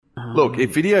Look,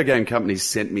 if video game companies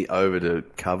sent me over to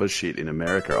cover shit in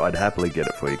America, I'd happily get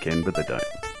it for you, Ken, but they don't.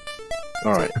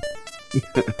 All right.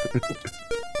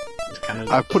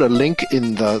 I put a link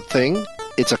in the thing.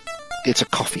 It's a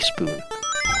coffee spoon.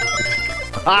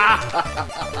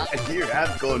 You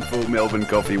have gone full Melbourne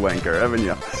coffee wanker, haven't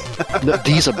you? No,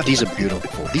 these are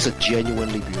beautiful. These are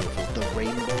genuinely beautiful. The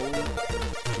rainbow.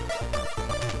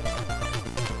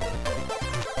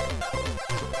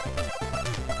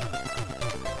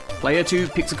 Player 2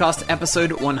 Pixelcast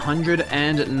episode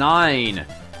 109.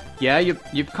 Yeah,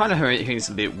 you've kind of heard it's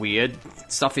a bit weird.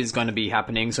 Stuff is going to be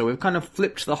happening, so we've kind of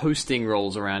flipped the hosting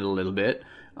roles around a little bit.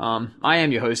 I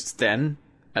am your host, then,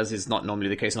 as is not normally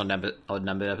the case on odd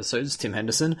numbered episodes, Tim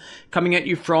Henderson, coming at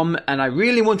you from, and I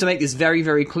really want to make this very,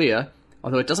 very clear,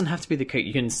 although it doesn't have to be the case,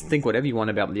 you can think whatever you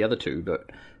want about the other two, but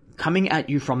coming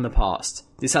at you from the past.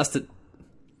 This has to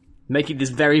make it this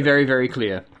very, very, very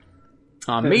clear.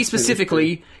 Me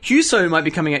specifically, Huso might be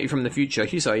coming at you from the future.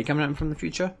 Huso, are you coming at me from the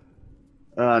future?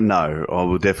 No, I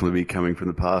will definitely be coming from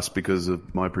the past because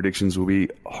of my predictions will be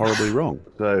horribly wrong.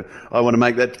 So I want to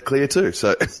make that clear too.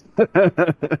 So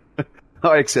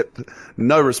I accept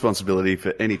no responsibility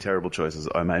for any terrible choices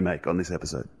I may make on this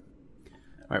episode.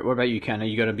 All right, what about you, Ken? Are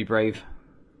you going to be brave?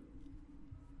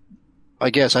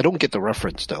 I guess I don't get the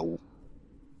reference though.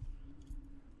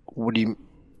 What do you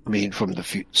mean from the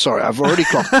future? Sorry, I've already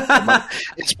clocked.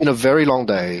 It's been a very long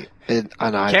day, and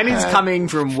I. Kenny's coming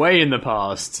from way in the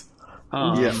past.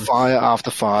 Yeah, fire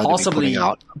after fire. Possibly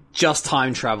out. Just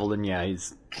time travel, and yeah,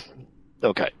 he's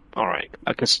okay. All right,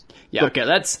 I guess. Yeah, okay.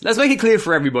 Let's make it clear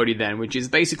for everybody then, which is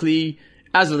basically,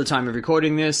 as of the time of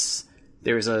recording this,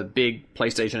 there is a big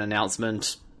PlayStation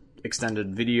announcement,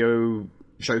 extended video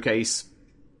showcase,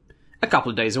 a couple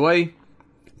of days away.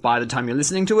 By the time you're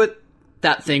listening to it,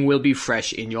 that thing will be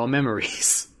fresh in your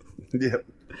memories. Yep.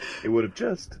 It would have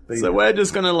just been. So we're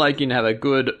just gonna have a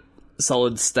good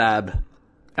solid stab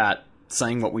at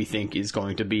saying what we think is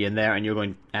going to be in there,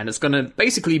 and it's gonna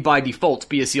basically by default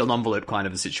be a sealed envelope kind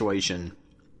of a situation.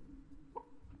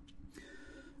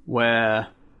 Where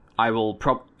I will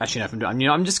actually no,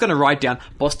 I'm just gonna write down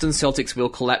Boston Celtics will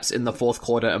collapse in the fourth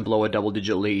quarter and blow a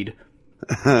double-digit lead.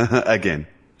 Again.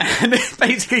 And it's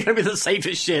basically gonna be the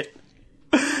safest shit.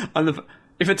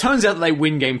 If it turns out that they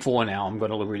win Game 4 now, I'm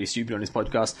going to look really stupid on this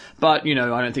podcast. But, I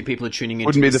don't think people are tuning in.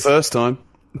 Wouldn't be the first time.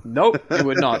 Nope, it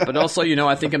would not. But also,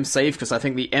 I think I'm safe because I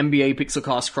think the NBA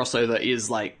Pixelcast crossover is,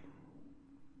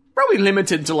 probably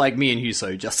limited to, me and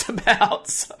Huso, just about.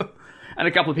 So, and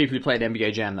a couple of people who played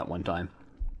NBA Jam that one time.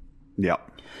 Yeah.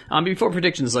 Before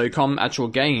predictions, though, come actual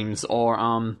games, or,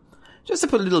 just to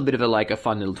put a little bit of a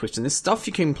fun little twist in this, stuff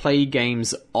you can play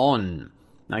games on.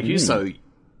 Now, Huso,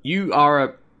 you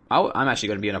are I'm actually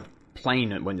going to be in a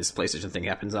plane when this PlayStation thing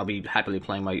happens. I'll be happily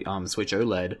playing my Switch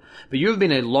OLED. But you've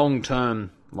been a long time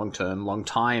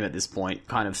at this point,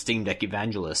 kind of Steam Deck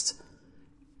evangelist.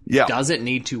 Yeah. Does it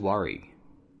need to worry?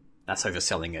 That's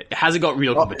overselling it. Has it got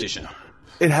real competition?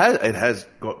 It has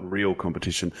got real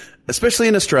competition, especially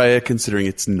in Australia, considering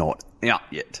it's not out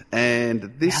yet.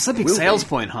 And this that's a big sales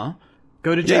point, huh?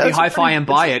 Go to JB Hi-Fi and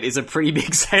buy it is a pretty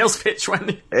big sales pitch.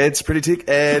 It's pretty tick.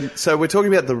 And so we're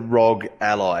talking about the ROG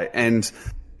Ally. And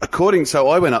so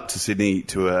I went up to Sydney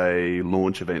to a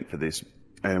launch event for this.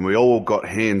 And we all got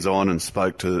hands-on and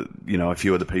spoke to, a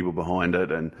few of the people behind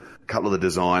it and a couple of the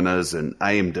designers, and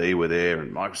AMD were there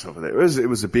and Microsoft were there. It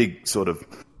was a big sort of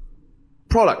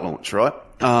product launch, right?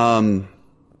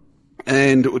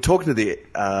 And we're talking to the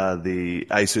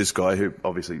Asus guy, who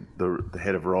obviously the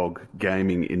head of ROG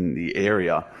Gaming in the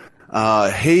area.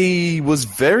 He was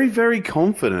very, very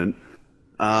confident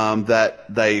that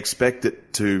they expect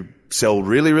it to sell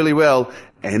really, really well,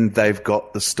 and they've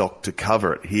got the stock to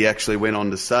cover it. He actually went on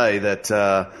to say that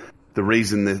the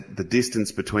reason the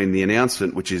distance between the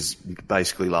announcement, which is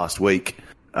basically last week,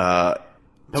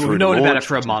 but we've known about it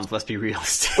for a month, let's be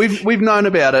realistic. We've known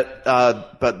about it,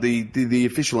 but the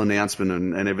official announcement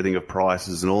and everything of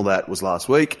prices and all that was last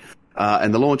week,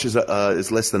 and the launch is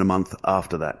less than a month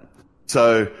after that.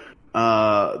 So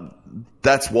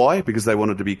that's why, because they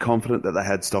wanted to be confident that they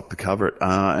had stock to cover it.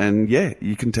 And yeah,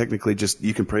 you can technically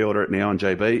you can pre-order it now on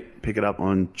JB, pick it up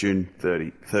on June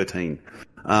 13.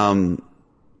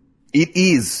 It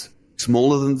is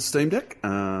smaller than the Steam Deck.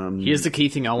 Here's the key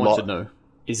thing I want to know.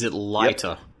 Is it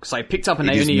lighter? Because I picked up an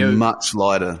It AONEO... is much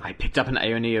lighter. I picked up an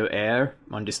AONEO Air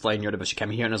on display in Yoda, but she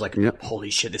came here and I was like, holy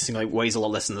shit, this thing weighs a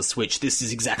lot less than the Switch. This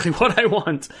is exactly what I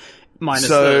want. Minus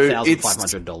the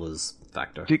 $1,500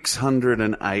 factor.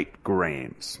 608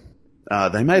 grams.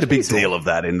 They made a big deal of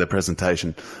that in the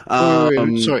presentation.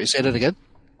 Sorry, say that again?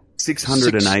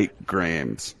 608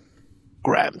 grams.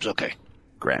 Grams, okay.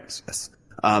 Grams, yes.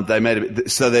 They made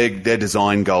it so their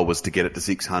design goal was to get it to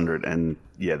 600, and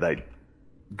yeah, they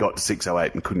got to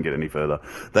 608 and couldn't get any further.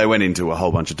 They went into a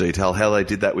whole bunch of detail how they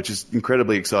did that, which is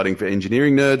incredibly exciting for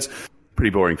engineering nerds. Pretty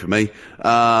boring for me.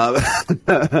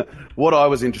 What I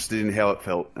was interested in, how it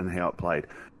felt and how it played.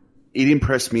 It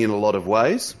impressed me in a lot of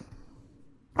ways.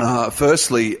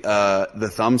 Firstly,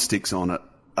 the thumbsticks on it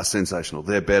are sensational.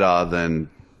 They're better than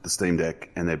the Steam Deck,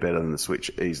 and they're better than the Switch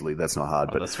easily. That's not hard,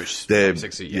 but the Switch they're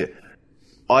 360, yeah.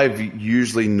 I've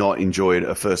usually not enjoyed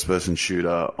a first-person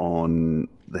shooter on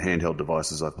the handheld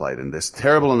devices I've played, and they're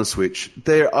terrible on the Switch.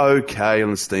 They're okay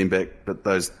on the Steam Deck, but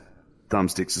those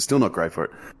thumbsticks are still not great for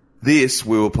it. This,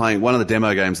 we were playing, one of the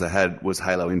demo games they had was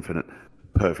Halo Infinite.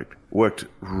 Perfect. Worked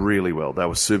really well. They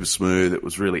were super smooth. It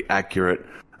was really accurate.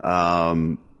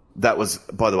 That was,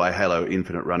 by the way, Halo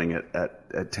Infinite running at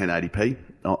 1080p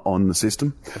on the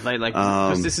system. Have they, like,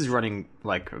 because this is running,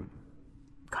 like,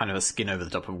 kind of a skin over the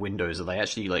top of Windows. Are they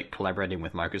actually, like, collaborating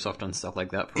with Microsoft and stuff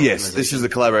like that? Yes, this is a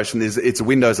collaboration. It's a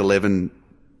Windows 11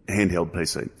 handheld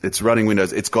PC. It's running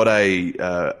Windows. It's got a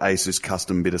Asus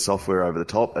custom bit of software over the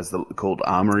top, called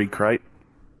Armory Crate,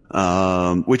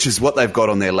 which is what they've got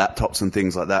on their laptops and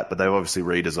things like that. But they've obviously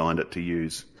redesigned it to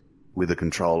use with a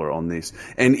controller on this,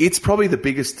 and it's probably the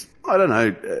biggest, I don't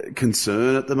know,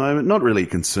 concern at the moment. Not really a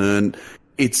concern.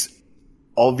 It's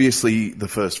obviously the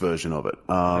first version of it.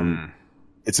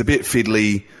 It's a bit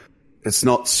fiddly. It's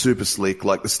not super slick.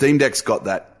 Like the Steam Deck's got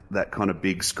that kind of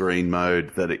big screen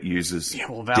mode that it uses. Yeah,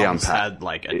 well, Valve's had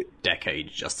like a decade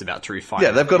just about to refine.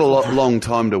 Yeah, they've got a long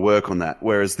time to work on that.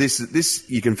 Whereas this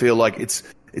you can feel like it's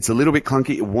a little bit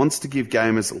clunky. It wants to give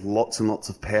gamers lots and lots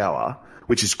of power,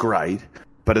 which is great,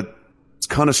 but it's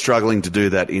kind of struggling to do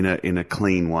that in a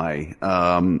clean way.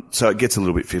 So it gets a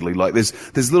little bit fiddly. Like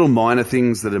there's little minor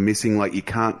things that are missing. Like you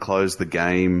can't close the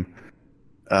game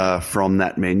from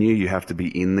that menu. You have to be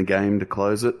in the game to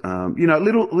close it.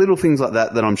 Little things like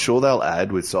that I'm sure they'll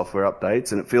add with software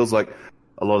updates. And it feels like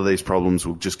a lot of these problems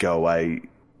will just go away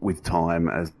with time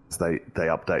as they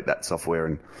update that software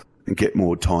and get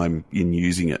more time in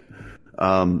using it.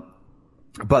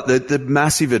 But the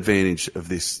massive advantage of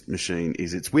this machine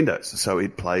is it's Windows, so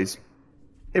it plays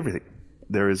everything.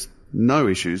 There is no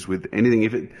issues with anything.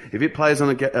 If it plays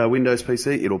on a Windows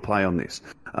PC, it'll play on this.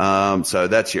 So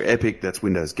that's your Epic, that's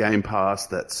Windows Game Pass,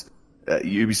 that's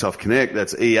Ubisoft Connect,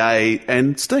 that's EA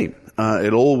and Steam.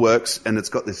 It all works, and it's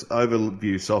got this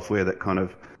overview software that kind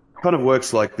of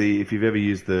works like if you've ever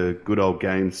used the good old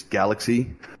games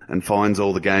Galaxy and finds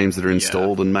all the games that are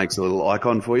installed and makes a little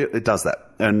icon for you. It does that.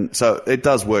 And so it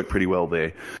does work pretty well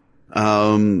there.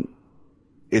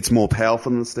 It's more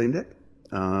powerful than the Steam Deck.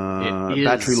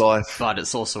 Battery life. But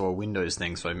it's also a Windows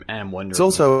thing, so I am wondering. It's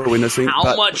also a Windows thing.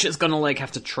 How much it's going to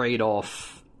have to trade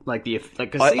off, because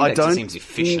Steam Deck just seems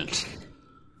efficient.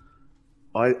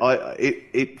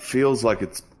 It feels like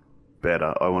it's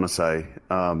better, I want to say,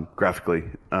 graphically.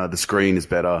 The screen is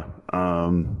better.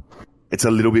 It's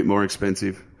a little bit more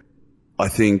expensive. I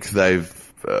think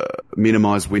they've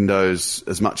minimized Windows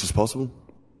as much as possible.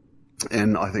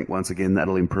 And I think, once again,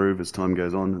 that'll improve as time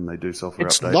goes on and they do software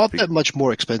updates. It's not that much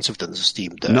more expensive than the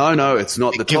Steam Deck. No, it's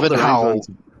not. The top of the range.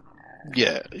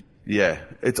 Yeah. Yeah.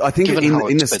 I think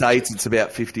in the States it's about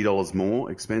 $50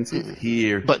 more expensive.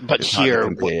 Here, but here,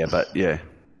 but yeah.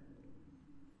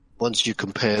 Once you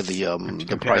compare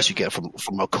the price you get from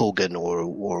a Kogan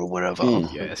or wherever.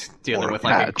 Yes, dealing with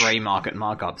like a grey market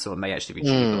markup, so it may actually be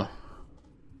cheaper.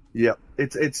 Yeah,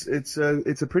 it's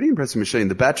a pretty impressive machine.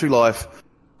 The battery life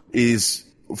is,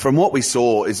 from what we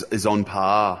saw, is on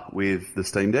par with the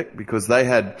Steam Deck, because they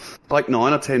had like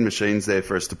 9 or 10 machines there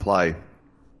for us to play,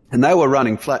 and they were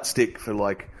running flat stick for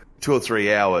like 2 or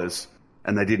 3 hours,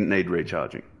 and they didn't need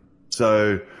recharging.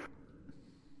 So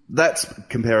that's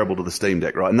comparable to the Steam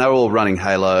Deck, right? And they were all running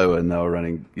Halo, and they were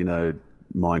running,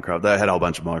 Minecraft. They had a whole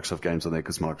bunch of Microsoft games on there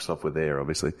because Microsoft were there,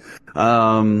 obviously.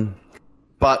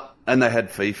 And they had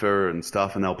FIFA and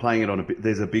stuff, and they were playing it on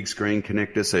there's a big screen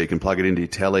connector, so you can plug it into your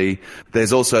telly.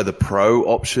 There's also the Pro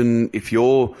option. If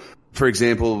you're, for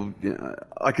example,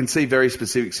 I can see very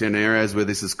specific scenarios where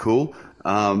this is cool,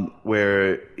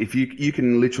 where if you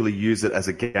can literally use it as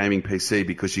a gaming PC,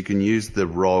 because you can use the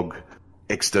ROG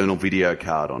external video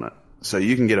card on it. So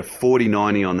you can get a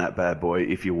 4090 on that bad boy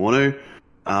if you want to,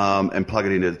 and plug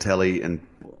it into the telly, and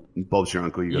Bob's your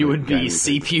uncle. You would be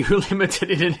CPU limited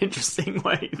in an interesting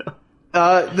way, though.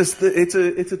 It's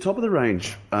a top of the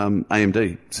range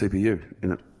AMD CPU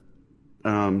in it.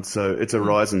 So it's a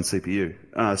Ryzen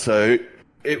CPU. So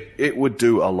it would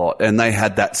do a lot, and they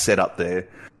had that set up there,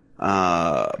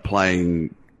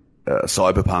 playing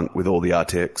Cyberpunk with all the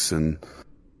RTX and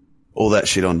all that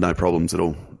shit on, no problems at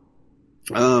all.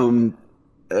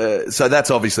 so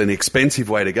that's obviously an expensive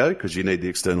way to go because you need the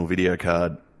external video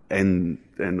card and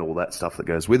all that stuff that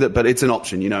goes with it. But it's an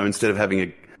option, instead of having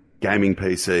a gaming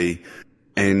PC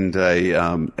and a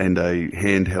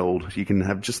handheld, you can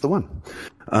have just the one.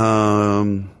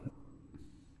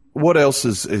 What else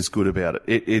is good about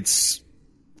it? It's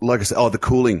like I said, the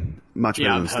cooling much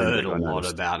better than Steam Deck. I've heard a lot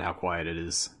about how quiet it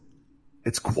is.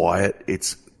 It's quiet.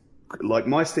 It's like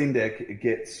my Steam Deck. It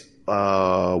gets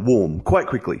warm quite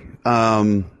quickly.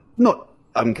 Not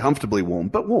uncomfortably warm,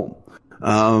 but warm.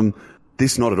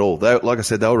 This not at all. Like I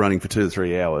said, they were running for 2 to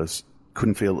 3 hours.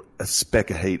 Couldn't feel a speck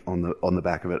of heat on the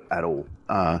back of it at all.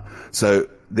 So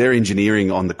their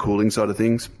engineering on the cooling side of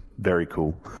things, very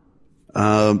cool.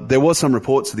 There was some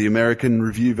reports of the American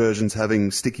review versions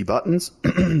having sticky buttons.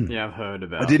 Yeah, I've heard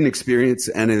about. I didn't experience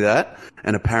any of that,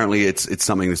 and apparently it's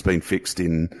something that's been fixed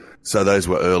in. So those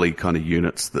were early kind of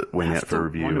units that went out for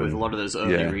review. I wonder with a lot of those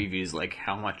early reviews, like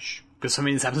how much, because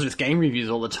this happens with game reviews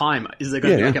all the time. Is there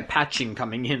going to be like a patching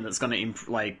coming in that's going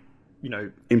to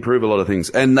improve a lot of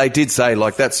things? And they did say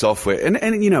like that software, and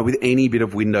with any bit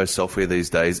of Windows software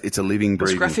these days, it's a living,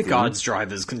 breathing graphic thing. cards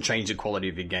drivers can change the quality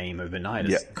of your game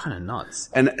overnight. It's kind of nuts.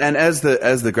 And as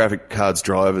the graphic cards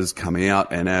drivers come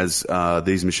out, and as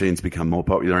these machines become more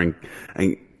popular,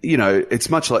 and it's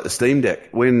much like the Steam Deck.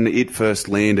 When it first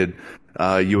landed,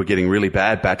 you were getting really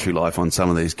bad battery life on some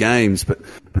of these games, but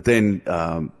then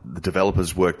the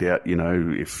developers worked out,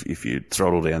 if you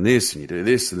throttle down this and you do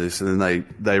this and this, and then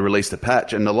they released a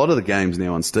patch, and a lot of the games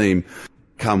now on Steam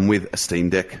come with a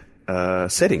Steam Deck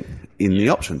setting in the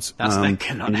options. That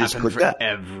cannot happen for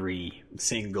every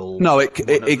single. No, it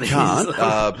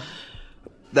can't.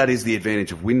 That is the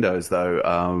advantage of Windows,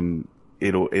 though.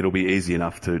 It'll be easy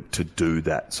enough to do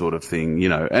that sort of thing,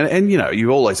 and you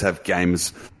always have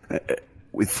games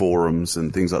with forums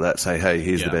and things like that say, hey,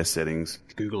 here's the best settings.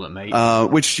 Google it, mate.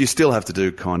 Which you still have to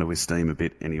do kind of with Steam a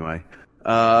bit anyway.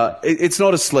 It's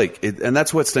not as sleek, and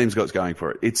that's what Steam's got going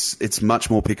for it. It's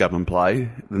much more pick up and play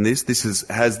than this. This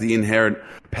has the inherent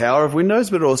power of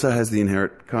Windows, but it also has the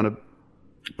inherent kind of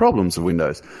problems of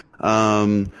Windows.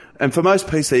 And for most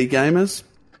PC gamers,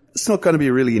 it's not going to be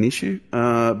really an issue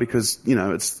because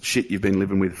it's shit you've been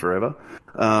living with forever.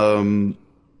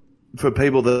 For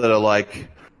people that are like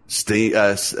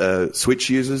Switch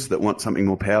users that want something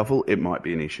more powerful, it might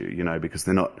be an issue, because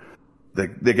they're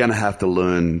going to have to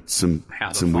learn some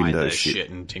Windows shit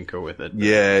and tinker with it.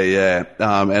 Yeah.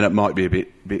 And it might be a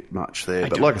bit much there,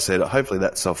 but like I said, hopefully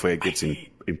that software gets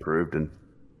improved and.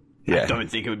 Yeah. I don't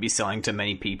think it would be selling to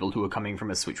many people who are coming from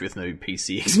a Switch with no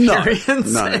PC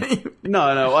experience. No,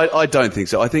 I don't think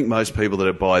so. I think most people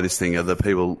that buy this thing are the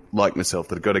people like myself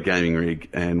that have got a gaming rig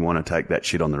and want to take that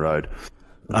shit on the road.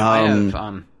 I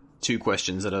have 2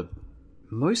 questions that are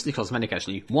mostly cosmetic,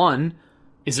 actually. One,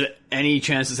 is there any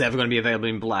chance it's ever going to be available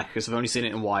in black? Because I've only seen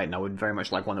it in white, and I would very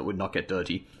much like one that would not get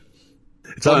dirty.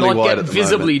 It's only not white get at the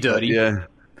visibly moment, dirty. Yeah.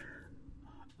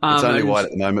 It's only white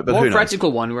at the moment, but who knows? More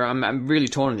practical one, where I'm really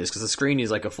torn on this, because the screen is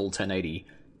like a full 1080.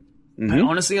 Mm-hmm. And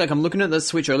honestly, I'm looking at the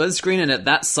Switch OLED screen, and at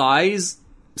that size,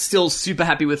 still super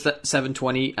happy with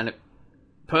 720, and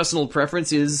personal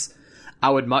preference is I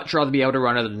would much rather be able to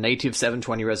run at a native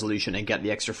 720 resolution and get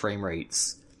the extra frame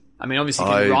rates. I mean, obviously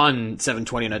you can run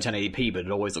 720 on a 1080p, but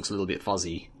it always looks a little bit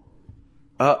fuzzy.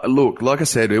 Look, like I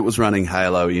said, it was running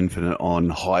Halo Infinite on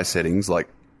high settings, like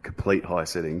complete high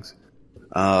settings.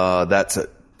 That's at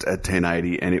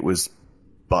 1080, and it was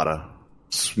butter.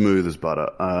 Smooth as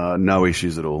butter. No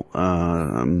issues at all.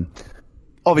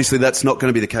 Obviously, that's not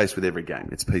going to be the case with every game.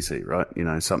 It's PC, right?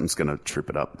 Something's going to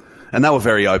trip it up. And they were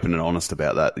very open and honest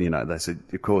about that. They said,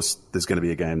 of course, there's going to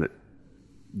be a game that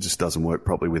just doesn't work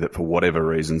properly with it for whatever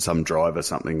reason, some driver,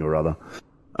 something or other.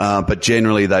 But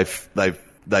generally, they've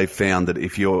found that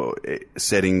if you're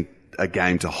setting a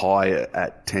game to high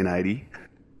at 1080,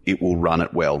 it will run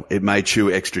it well. It may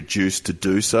chew extra juice to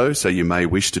do so, so you may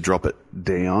wish to drop it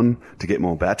down to get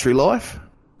more battery life,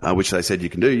 which they said you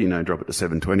can do. Drop it to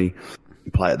 720,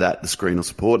 play at that. The screen will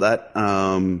support that,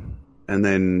 and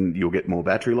then you'll get more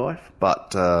battery life.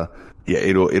 But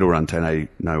it'll run 1080,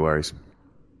 no worries.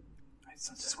 I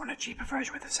just want a cheaper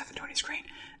version with a 720 screen.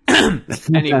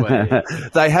 Anyway,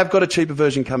 they have got a cheaper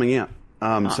version coming out.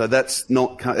 So that's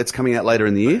not. It's coming out later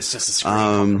in the year. It's just a screen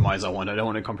compromise I want. I don't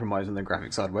want to compromise on the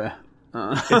graphics hardware.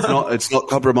 It's not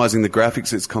compromising the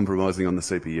graphics. It's compromising on the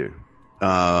CPU.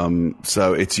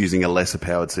 So it's using a lesser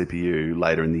powered CPU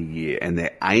later in the year, and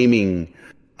they're aiming.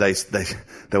 They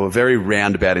were very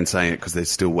roundabout in saying it because they're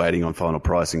still waiting on final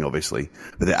pricing, obviously.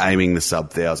 But they're aiming the sub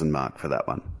 1,000 mark for that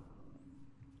one.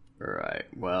 Right.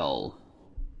 Well,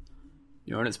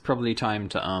 it's probably time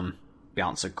to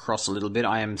bounce across a little bit.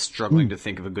 I am struggling to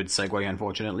think of a good segue,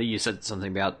 unfortunately. You said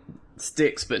something about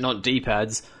sticks, but not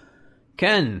D-pads.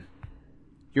 Ken,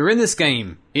 you're in this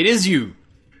game. It is you.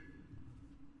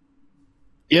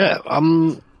 Yeah,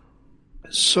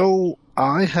 so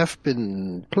I have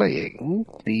been playing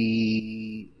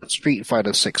the Street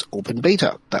Fighter 6 open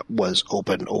beta that was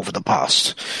open over the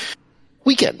past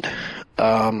weekend.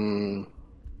 Long-time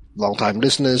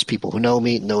listeners, people who know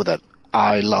me, know that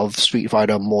I love Street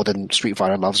Fighter more than Street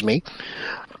Fighter loves me.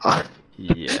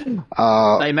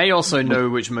 Yeah. They may also know,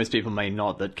 which most people may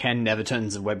not, that Ken never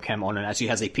turns the webcam on and actually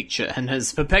has a picture, and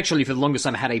has perpetually for the longest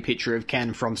time had a picture of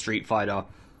Ken from Street Fighter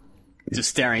just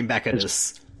staring back at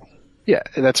us. Yeah,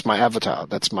 that's my avatar.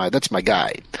 That's my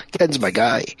guy. Ken's my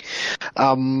guy.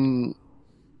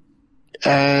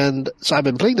 And so I've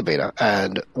been playing the beta,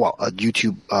 and a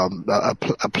YouTube,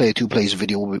 a Player 2 Plays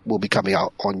video will be coming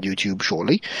out on YouTube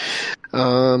shortly.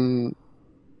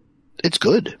 It's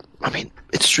good. I mean,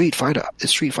 it's Street Fighter.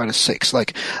 It's Street Fighter 6.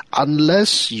 Like,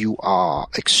 unless you are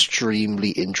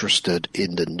extremely interested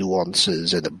in the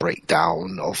nuances and the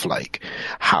breakdown of, like,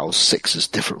 how 6 is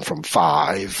different from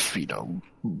 5,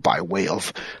 by way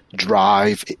of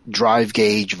drive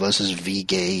gauge versus V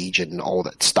gauge and all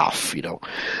that stuff,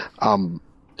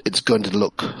 it's going to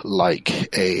look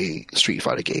like a Street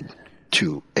Fighter game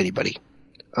to anybody.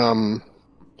 Well,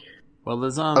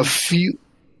 there's a few.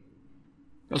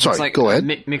 Sorry, like go ahead.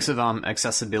 Mix of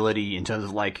accessibility in terms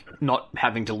of like not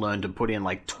having to learn to put in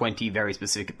like 20 very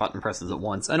specific button presses at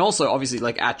once, and also obviously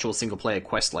like actual single player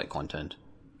quest like content.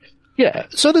 Yeah,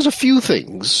 so there's a few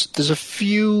things. There's a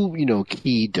few,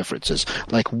 key differences.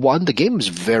 Like one, the game is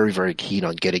very, very keen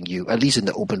on getting you, at least in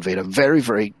the open beta, very,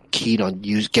 very keen on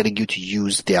getting you to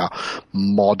use their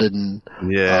modern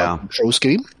control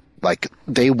scheme. Like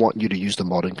they want you to use the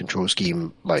modern control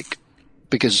scheme, like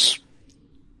because.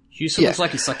 Houston looks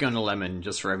like he's sucking on a lemon,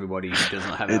 just for everybody who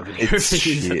doesn't have our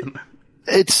video.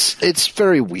 It's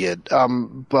very weird,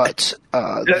 but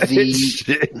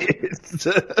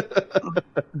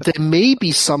there may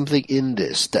be something in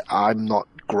this that I'm not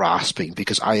grasping,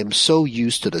 because I am so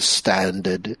used to the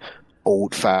standard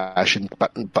old-fashioned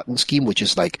button scheme, which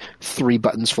is like 3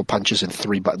 buttons for punches and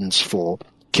 3 buttons for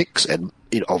kicks, and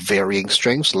of varying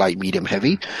strengths, light, medium,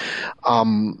 heavy.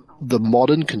 The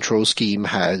modern control scheme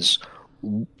has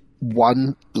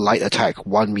 1 light attack,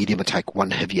 1 medium attack, 1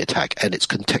 heavy attack, and it's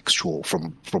contextual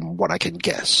from what I can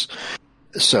guess.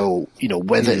 So,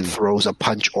 whether it throws a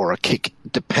punch or a kick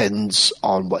depends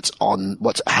on what's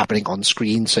happening on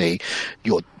screen, say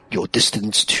your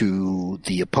distance to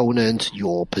the opponent,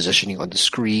 your positioning on the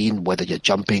screen, whether you're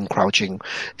jumping, crouching,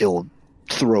 it'll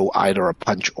throw either a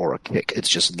punch or a kick. It's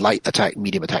just light attack,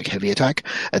 medium attack, heavy attack,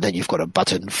 and then you've got a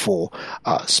button for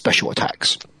special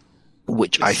attacks,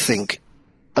 which I think,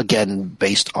 again,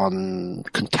 based on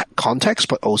context,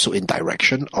 but also in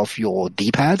direction of your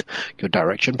D-pad, your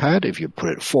direction pad. If you put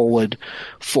it forward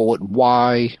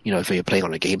Y, if you're playing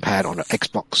on a gamepad on an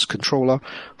Xbox controller,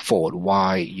 forward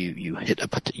Y, you hit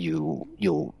you'll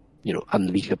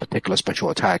unleash a particular special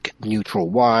attack. Neutral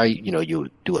Y, you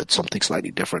do it something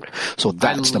slightly different. So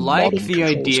that's the modern the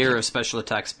idea of special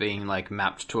attacks being like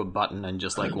mapped to a button and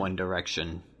just like one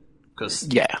direction.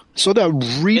 Yeah, so they're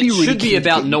really, it should really be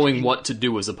about knowing what to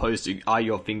do as opposed to are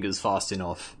your fingers fast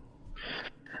enough.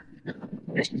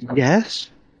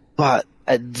 Yes, but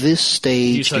at this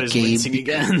stage, the game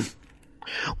again.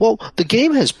 Well, the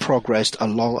game has progressed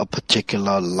along a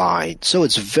particular line, so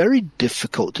it's very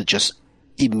difficult to just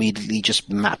immediately just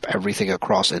map everything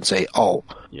across and say, "Oh,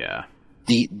 yeah,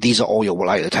 these are all your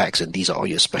light attacks and these are all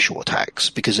your special attacks,"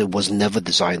 because it was never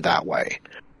designed that way.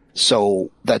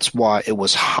 So that's why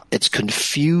it's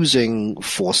confusing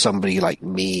for somebody like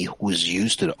me who's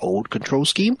used to the old control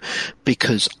scheme,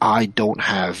 because I don't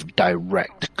have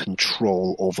direct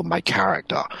control over my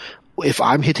character. If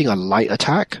I'm hitting a light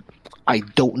attack, I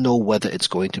don't know whether it's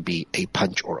going to be a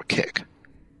punch or a kick.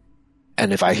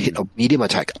 And if I hit a medium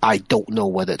attack, I don't know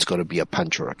whether it's going to be a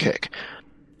punch or a kick.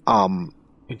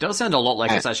 It does sound a lot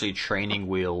like it's actually training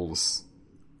wheels,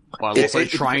 while also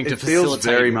trying to facilitate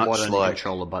very much modern like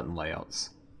controller button layouts.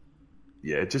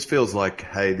 Yeah, it just feels like,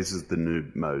 hey, this is the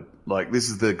noob mode. Like, this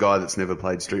is the guy that's never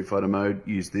played Street Fighter mode.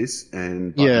 Use this,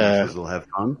 and will have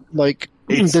fun. Like,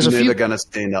 it's never going to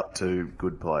stand up to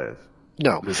good players.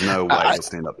 No, there's no way it'll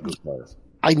stand up to good players.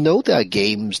 I know there are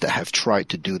games that have tried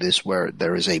to do this where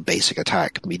there is a basic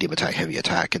attack, medium attack, heavy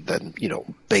attack, and then,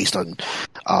 based on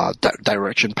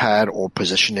direction pad or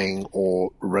positioning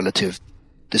or relative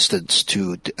distance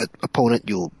to the opponent,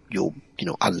 you'll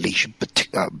unleash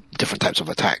different types of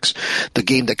attacks. The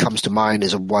game that comes to mind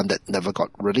is one that never got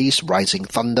released, Rising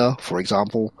Thunder, for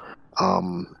example.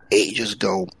 ages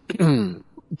ago,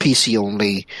 PC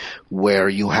only, where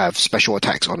you have special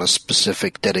attacks on a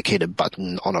specific dedicated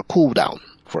button on a cooldown.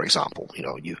 For example,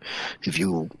 if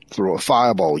you throw a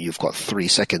fireball, you've got 3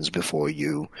 seconds before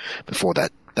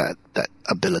that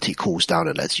ability cools down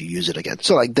and lets you use it again.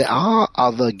 So like there are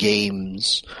other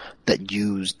games that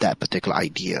use that particular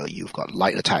idea. You've got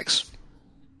light attacks,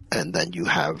 and then you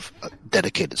have a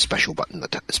dedicated special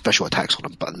attacks on a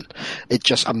button.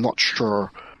 I'm not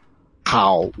sure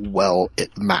how well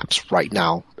it maps right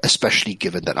now, especially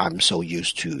given that I'm so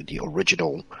used to the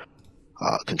original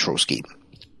control scheme.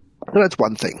 So that's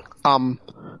one thing.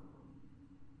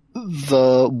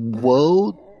 The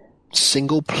World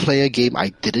single player game I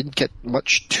didn't get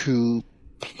much to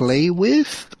play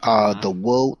with. The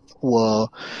World Tour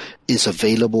is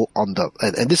available on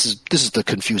and this is the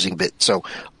confusing bit. So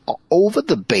over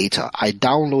the beta, I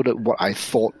downloaded what I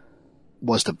thought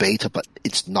was the beta, but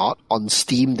it's not. On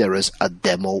Steam, there is a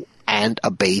demo and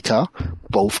a beta,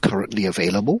 both currently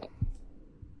available.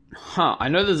 Huh, I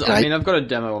know there's, I've got a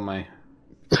demo on my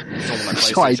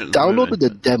so I downloaded the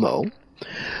demo,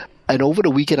 and over the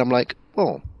weekend I'm like,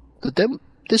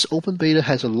 this open beta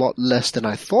has a lot less than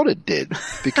I thought it did,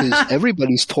 because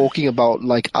everybody's talking about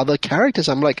like other characters.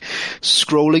 I'm like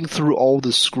scrolling through all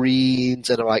the screens,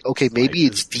 and I'm like, okay, maybe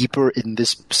it's deeper in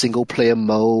this single player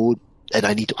mode, and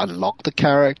I need to unlock the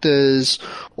characters,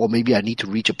 or maybe I need to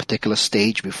reach a particular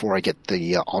stage before I get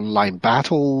the online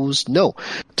battles. No,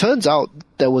 turns out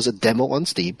there was a demo on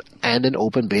Steam and an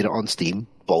open beta on Steam,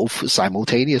 both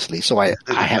simultaneously. So I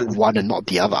had one and not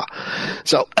the other.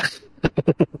 So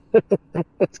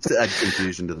to add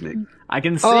confusion to the mix. I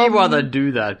can see why they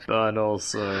do that, but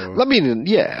also, I mean,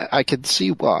 yeah, I can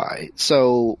see why.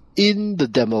 So in the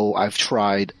demo, I've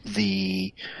tried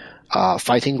the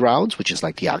fighting grounds, which is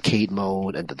like the arcade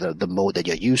mode and the mode that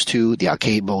you're used to, the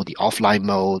arcade mode, the offline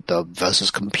mode, the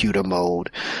versus computer mode,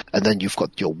 and then you've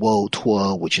got your world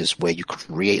tour, which is where you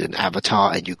create an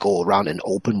avatar and you go around an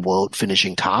open world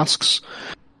finishing tasks,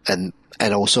 and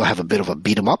also have a bit of a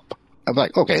beat 'em up. I'm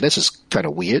like, okay, this is kind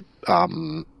of weird.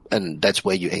 And that's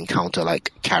where you encounter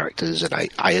like characters, and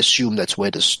I assume that's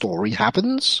where the story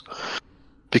happens.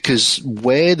 Because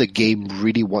where the game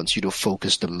really wants you to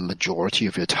focus the majority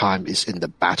of your time is in the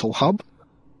battle hub,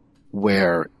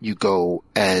 where you go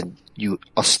and you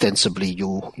ostensibly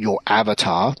your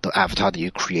avatar, the avatar that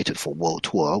you created for World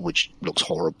Tour, which looks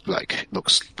horrible,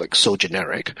 looks like so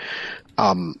generic.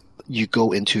 You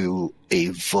go into a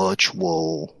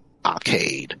virtual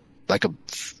arcade,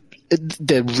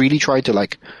 they're really trying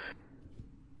to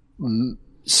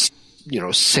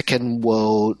second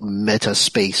world meta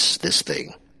space this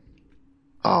thing.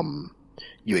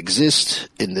 You exist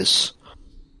in this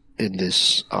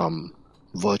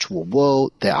virtual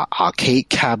world. There are arcade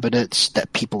cabinets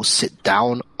that people sit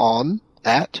down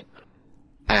at,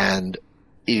 and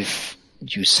if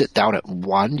you sit down at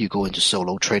one, you go into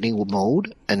solo training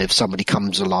mode, and if somebody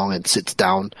comes along and sits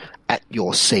down at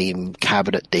your same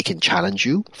cabinet, they can challenge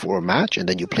you for a match, and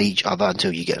then you play each other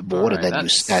until you get bored, and then you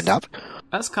stand up.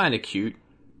 That's kind of cute.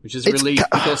 Which is relief,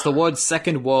 because the word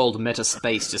second world meta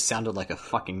space just sounded like a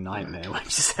fucking nightmare when you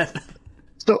said that.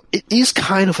 So it is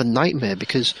kind of a nightmare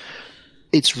because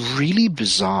it's really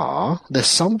bizarre. There's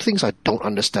some things I don't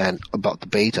understand about the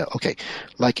beta. Okay,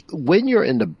 like when you're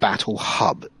in the battle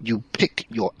hub, you pick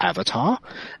your avatar,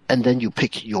 and then you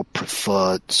pick your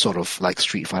preferred sort of like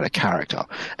Street Fighter character,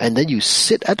 and then you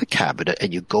sit at the cabinet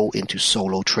and you go into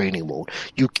solo training mode.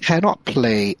 You cannot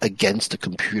play against the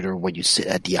computer when you sit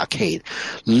at the arcade.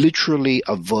 Literally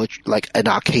like an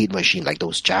arcade machine, like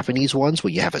those Japanese ones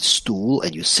where you have a stool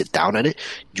and you sit down at it.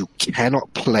 You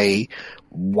cannot play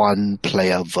one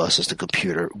player versus the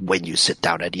computer when you sit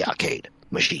down at the arcade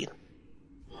machine.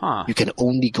 Huh. You can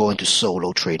only go into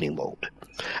solo training mode.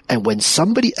 And when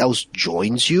somebody else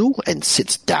joins you and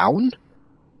sits down,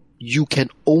 you can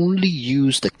only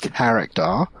use the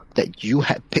character that you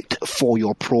had picked for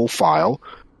your profile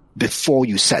before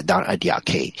you sat down at the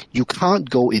arcade. You can't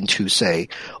go into, say,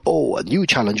 a new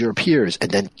challenger appears,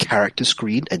 and then character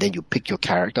screen, and then you pick your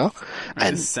character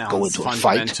and go into a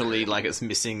fight. Fundamentally like it's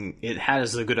missing. It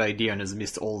has a good idea and has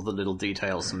missed all the little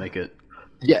details to make it.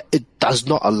 Yeah, it does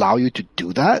not allow you to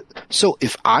do that. So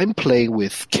if I'm playing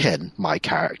with Ken, my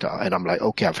character, and I'm like,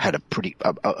 okay, I've had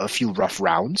a few rough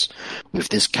rounds with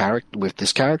this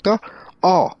character.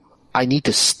 Oh, I need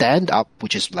to stand up,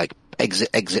 which is like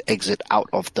exit out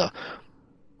of the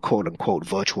quote unquote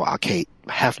virtual arcade,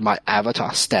 have my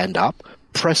avatar stand up,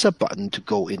 press a button to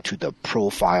go into the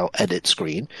profile edit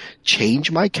screen,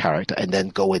 change my character, and then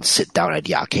go and sit down at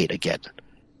the arcade again.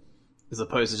 As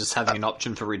opposed to just having an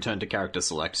option for return to character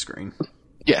select screen.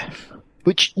 Yeah.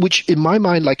 Which in my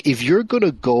mind, like, if you're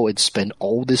gonna go and spend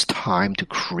all this time to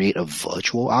create a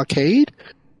virtual arcade,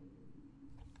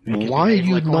 why are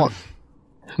you not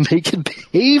make it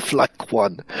behave like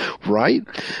one, right?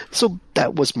 So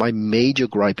that was my major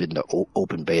gripe in the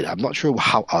open beta. I'm not sure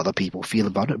how other people feel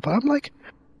about it, but I'm like,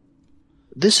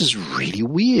 this is really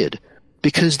weird.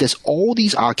 Because there's all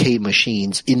these arcade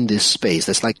machines in this space.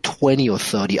 There's like 20 or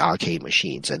 30 arcade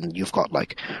machines, and you've got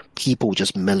like people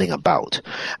just milling about.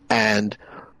 And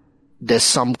there's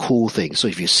some cool things. So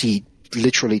if you see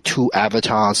literally two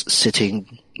avatars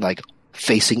sitting like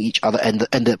facing each other, and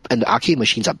the arcade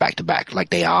machines are back to back, like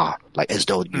they are, like as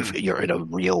though you're in a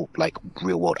real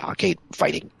world arcade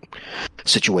fighting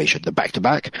situation. They're back to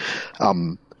back.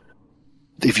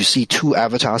 If you see two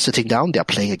avatars sitting down, they're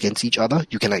playing against each other.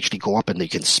 You can actually go up and you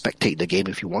can spectate the game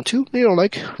if you want to. You know,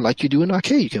 like you do in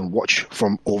arcade. You can watch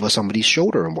from over somebody's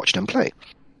shoulder and watch them play.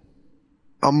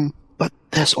 But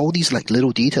there's all these like little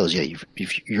details. Yeah,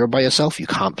 if you're by yourself, you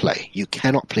can't play. You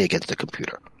cannot play against the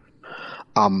computer.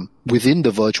 Within the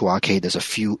virtual arcade, there's a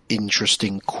few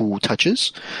interesting, cool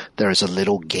touches. There is a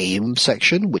little game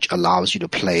section which allows you to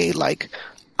play like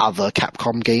other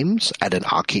Capcom games at an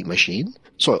arcade machine.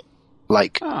 So,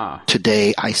 like,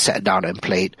 today I sat down and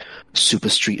played Super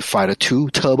Street Fighter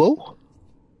 2 Turbo.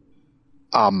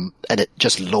 And it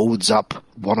just loads up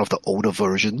one of the older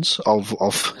versions of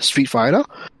Street Fighter.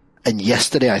 And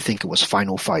yesterday I think it was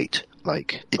Final Fight.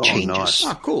 Like, it changes. Nice.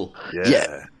 Ah, cool.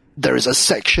 Yeah. There is a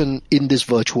section in this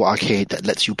virtual arcade that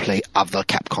lets you play other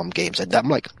Capcom games. And I'm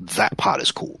like, that part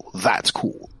is cool. That's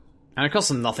cool. And it costs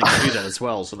them nothing to do that as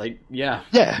well, so Yeah,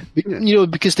 you know,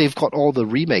 because they've got all the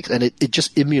remakes, and it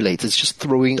just emulates. It's just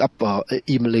throwing up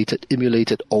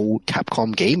emulated old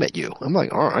Capcom game at you. I'm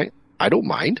like, all right, I don't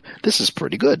mind. This is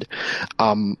pretty good.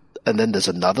 And then there's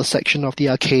another section of the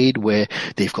arcade where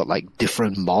they've got like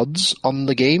different mods on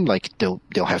the game. Like they'll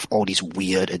have all these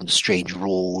weird and strange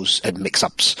rules and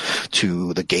mix-ups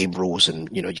to the game rules, and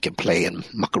you know, you can play and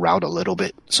muck around a little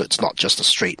bit. So it's not just a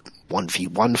straight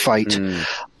 1v1 fight.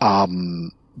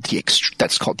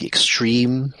 That's called the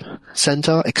Extreme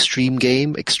Center, Extreme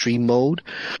Game, Extreme Mode.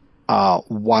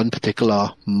 One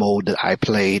particular mode that I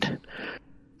played,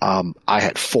 I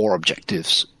had 4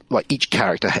 objectives. Like each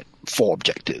character had 4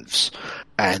 objectives,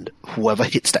 and whoever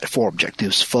hits that 4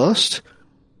 objectives first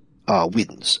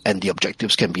wins. And the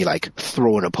objectives can be like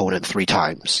throw an opponent 3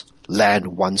 times, land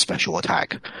 1 special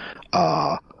attack,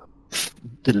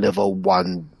 deliver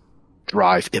 1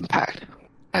 drive impact,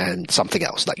 and something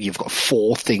else. Like you've got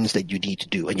 4 things that you need to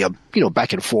do, and you're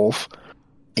back and forth,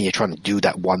 and you're trying to do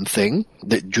that one thing,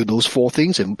 do those 4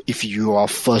 things, and if you are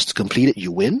first to complete it,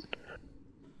 you win.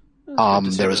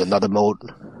 There is another mode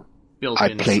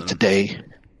I played today.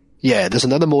 Yeah, there's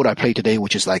another mode I played today,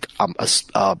 which is like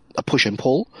a push and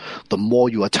pull. The more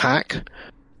you attack,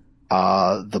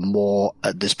 the more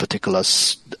this particular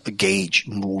gauge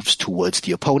moves towards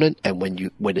the opponent, and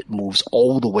when it moves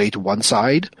all the way to one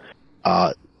side,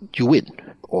 you win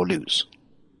or lose.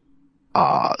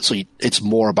 So it's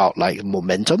more about like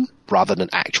momentum rather than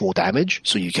actual damage.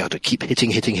 So you have to keep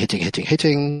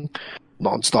hitting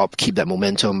non-stop, keep that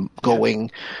momentum going.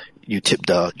 Yeah. You tip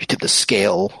the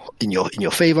scale in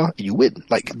your favor, and you win.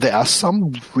 Like there are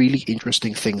some really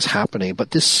interesting things happening,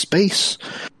 but this space,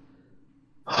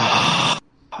 I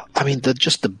mean,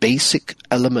 just the basic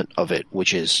element of it,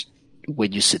 which is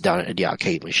when you sit down at the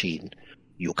arcade machine,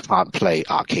 you can't play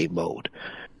arcade mode.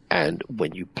 And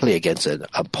when you play against an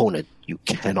opponent, you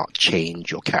cannot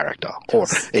change your character. Or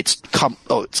it's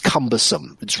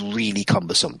cumbersome. It's really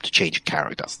cumbersome to change a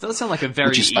character. It does sound like a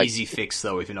very easy fix,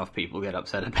 though, if enough people get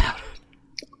upset about it.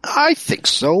 I think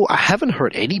so. I haven't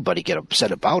heard anybody get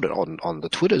upset about it on the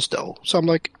Twitters, though. So I'm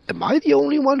like, am I the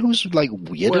only one who's like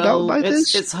weirded out by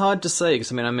this? It's hard to say,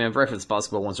 because I've referenced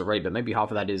basketball once already, but maybe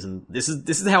half of that is, and this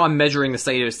is how I'm measuring the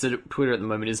state of Twitter at the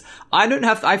moment, is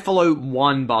I follow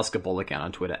one basketball account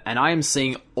on Twitter, and I am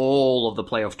seeing all of the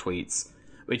playoff tweets,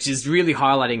 which is really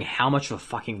highlighting how much of a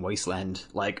fucking wasteland,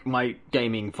 like, my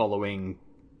gaming following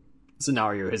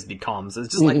scenario has become. So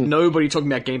it's just like nobody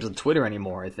talking about games on Twitter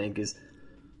anymore, I think, is...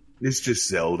 It's just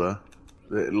Zelda.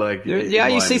 Like yeah,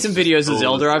 you see some videos of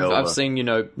Zelda. I've seen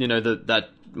that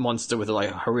monster with a like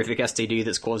horrific STD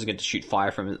that's causing it to shoot fire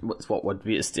from what would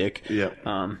be a stick. Yeah.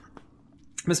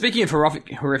 But speaking of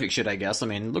horrific shit, I guess. I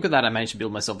mean, look at that. I managed to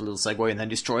build myself a little segue and then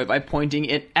destroy it by pointing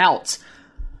it out.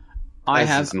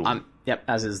 As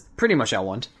is pretty much our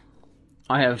want.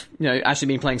 I have actually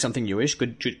been playing something newish.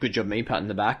 Good job, me, pat in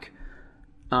the back.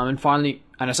 And finally,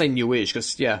 and I say newish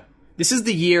because this is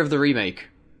the year of the remake.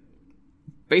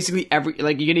 Basically,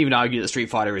 you can even argue that Street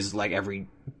Fighter is like every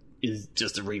is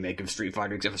just a remake of Street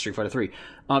Fighter, except for Street Fighter 3.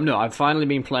 No, I've finally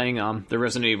been playing the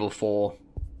Resident Evil 4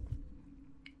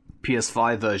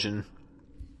 PS5 version,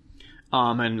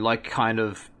 and like kind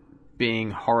of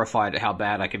being horrified at how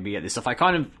bad I can be at this stuff. I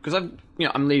kind of, because I'm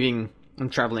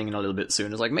traveling in a little bit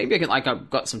soon. It's like, maybe I can, like, I've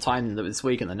got some time this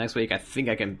week and the next week. I think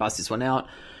I can bust this one out.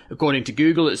 According to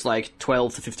Google, it's like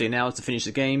 12 to 15 hours to finish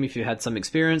the game if you had some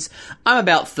experience. I'm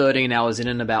about 13 hours in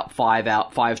and about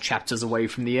 5 chapters away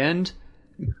from the end.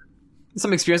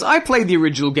 Some experience. I played the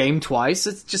original game twice.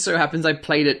 It just so happens I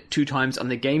played it 2 times on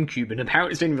the GameCube, and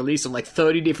apparently it's been released on like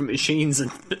 30 different machines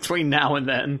between now and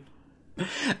then.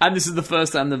 And this is the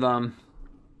first time they've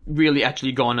really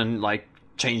actually gone and like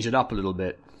changed it up a little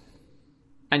bit.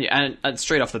 And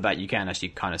straight off the bat, you can actually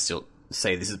kind of still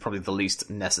say this is probably the least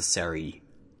necessary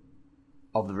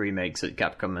of the remakes that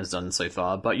Capcom has done so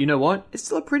far. But you know what? It's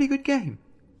still a pretty good game.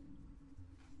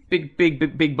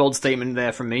 Big bold statement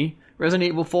there from me. Resident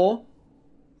Evil 4,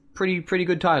 pretty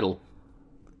good title.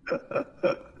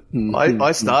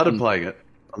 I started playing it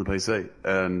on the PC,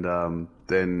 and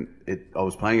then I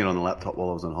was playing it on the laptop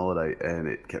while I was on holiday, and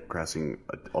it kept crashing.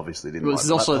 I obviously didn't. Well, this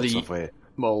is also the software.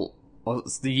 Well,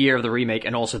 it's the year of the remake,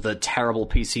 and also the terrible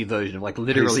PC version of like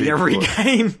literally every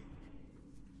game.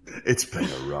 It's been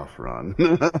a rough run.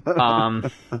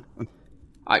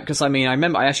 Because I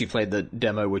remember I actually played the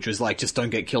demo, which was like just don't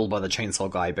get killed by the chainsaw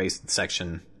guy based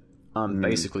section.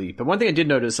 Basically. But one thing I did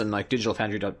notice, and like Digital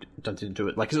Foundry dumped into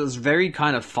it, like, 'cause it was very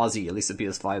kind of fuzzy, at least the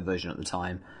PS5 version at the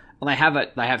time. And I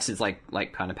have since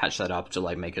like kind of patched that up to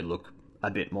like make it look a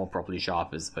bit more properly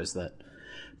sharp as opposed to that.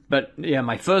 But yeah,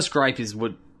 my first gripe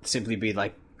would simply be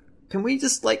like, can we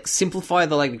just like simplify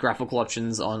the like graphical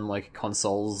options on like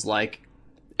consoles? Like,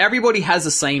 everybody has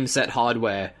the same set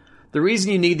hardware. The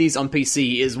reason you need these on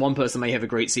PC is one person may have a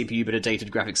great CPU but a dated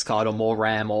graphics card, or more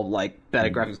RAM, or like better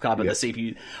graphics card but the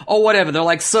CPU, or whatever. There are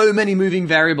like so many moving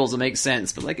variables that make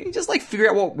sense, but like, you just like figure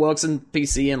out what works in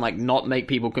PC and like not make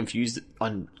people confused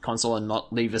on console, and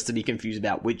not leave us to be confused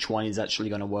about which one is actually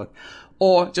going to work.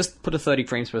 Or just put a 30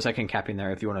 frames per second cap in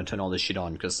there if you want to turn all this shit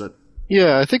on, because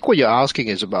yeah, I think what you're asking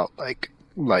is about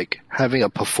like having a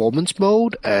performance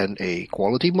mode and a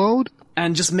quality mode.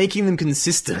 And just making them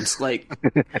consistent, like,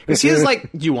 because here's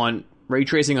like, do you want ray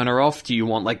tracing on or off? Do you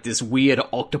want like this weird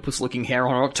octopus-looking hair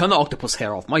on or off? Turn the octopus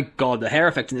hair off. My god, the hair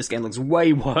effect in this game looks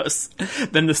way worse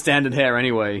than the standard hair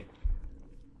anyway.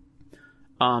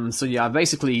 So yeah,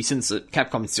 basically, since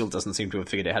Capcom still doesn't seem to have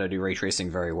figured out how to do ray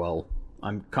tracing very well,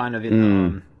 I'm kind of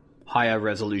in higher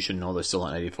resolution, although still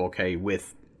on 84K,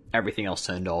 with everything else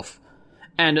turned off,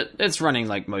 and it's running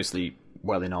like mostly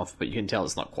well enough, but you can tell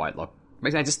it's not quite like.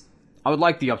 I would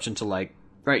like the option to like,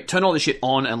 right, turn all this shit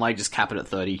on and like just cap it at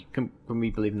 30. Can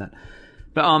we believe in that?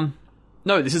 But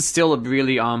no, this is still a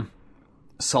really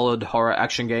solid horror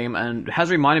action game, and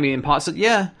has reminded me in parts that,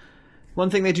 yeah,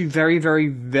 one thing they do very, very,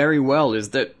 very well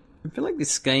is that I feel like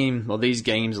this game, or these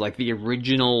games, like the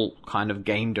original kind of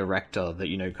game director that,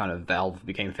 you know, kind of Valve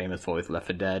became famous for with Left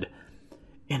 4 Dead,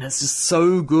 and it's just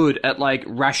so good at like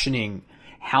rationing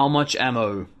how much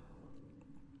ammo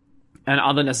and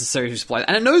other necessary supplies,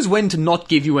 and it knows when to not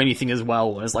give you anything as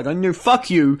well. It's like, oh no,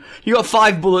 fuck you, you got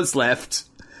 5 bullets left,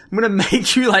 I'm gonna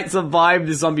make you like survive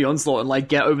the zombie onslaught and like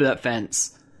get over that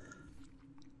fence.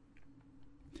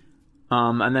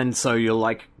 And then so you'll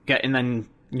like get, and then,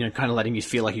 you know, kind of letting you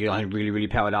feel like you're like really, really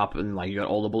powered up and like you got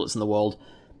all the bullets in the world.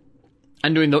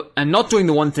 And not doing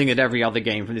the one thing that every other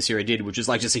game from this era did, which is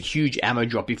like just a huge ammo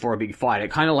drop before a big fight.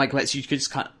 It kind of like lets you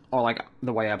just kind of, or like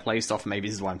the way I play stuff, maybe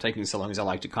this is why I'm taking so long, is I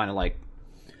like to kind of like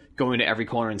go into every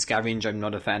corner and scavenge. I'm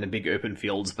not a fan of big open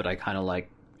fields, but I kind of like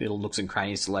little nooks and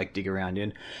crannies to like dig around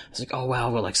in. It's like, oh wow,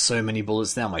 I've got like so many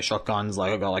bullets now. My shotgun's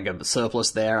like, I've got like a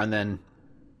surplus there, and then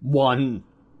one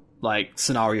like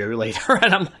scenario later,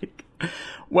 and I'm like,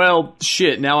 well,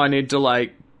 shit, now I need to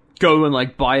like go and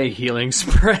like buy a healing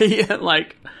spray and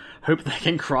like hope they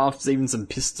can craft even some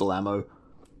pistol ammo.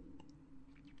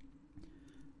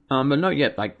 But not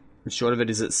yet. Like, short of it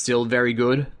is, it's still very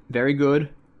good,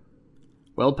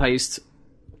 well paced,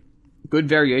 good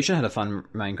variation. I had a fun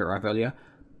main character earlier.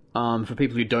 For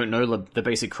people who don't know, the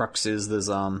basic crux is there's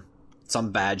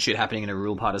some bad shit happening in a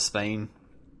rural part of Spain.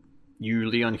 You,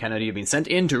 Leon Kennedy, have been sent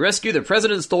in to rescue the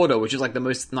president's daughter, which is like the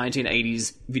most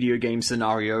 1980s video game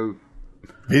scenario.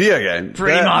 Video game?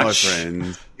 Pretty much. My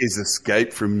friend, is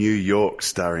Escape from New York,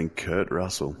 starring Kurt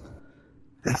Russell.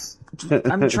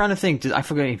 I'm trying to think. I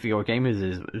forget if what game it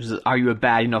is. Are you a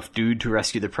bad enough dude to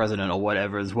rescue the president or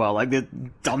whatever as well? Like, the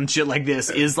dumb shit like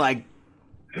this is like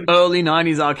early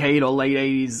 90s arcade or late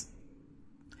 80s.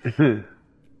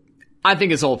 I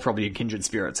think it's all probably kindred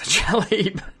spirits,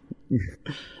 actually.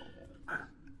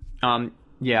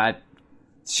 yeah,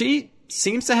 she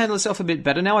seems to handle herself a bit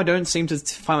better now. I don't seem to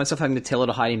find myself having to tell her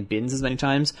to hide in bins as many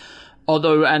times.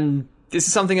 Although, and this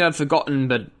is something that I'd forgotten,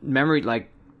 but memories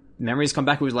come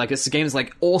back. It was like, this game is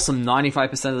like awesome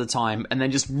 95% of the time, and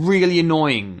then just really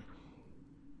annoying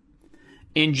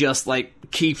in just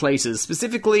like key places.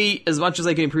 Specifically, as much as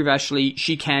I can improve Ashley,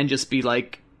 she can just be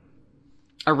like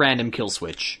a random kill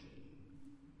switch.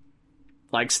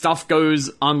 Like, stuff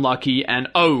goes unlucky, and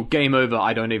oh, game over,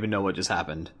 I don't even know what just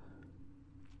happened.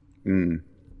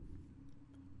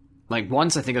 Like,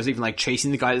 once I think I was even like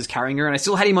chasing the guy that's carrying her, and I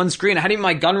still had him on screen. I had him in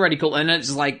my gun reticle, and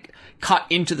it's like cut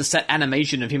into the set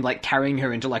animation of him like carrying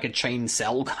her into like a chain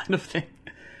cell kind of thing.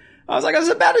 I was like, I was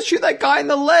about to shoot that guy in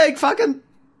the leg. Fucking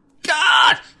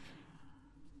God!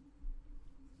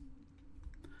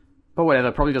 But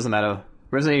whatever, probably doesn't matter.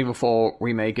 Resident Evil 4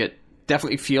 remake, it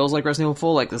definitely feels like Resident Evil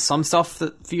 4. Like, there's some stuff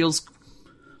that feels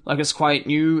like it's quite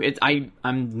new.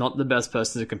 I'm not the best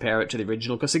person to compare it to the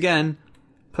original, because again,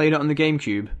 played it on the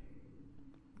GameCube.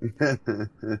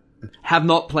 Have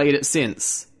not played it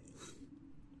since.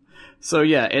 So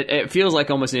yeah, it feels like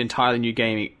almost an entirely new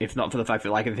game, if not for the fact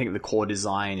that like I think the core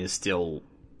design is still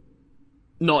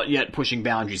not yet pushing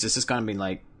boundaries. It's just kind of been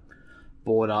like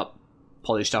bored up,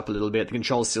 polished up a little bit. The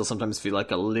controls still sometimes feel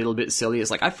like a little bit silly. It's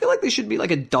like, I feel like there should be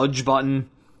like a dodge button.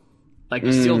 Like,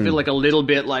 you still feel like a little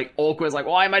bit like awkward. It's like,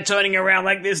 why am I turning around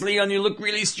like this, Leon? You look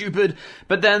really stupid.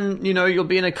 But then, you know, you'll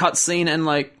be in a cutscene and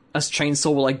like a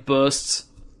chainsaw will like burst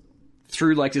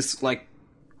through like this like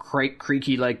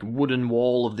creaky like wooden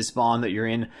wall of this barn that you're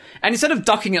in. And instead of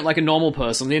ducking it like a normal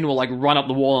person, Leon will like run up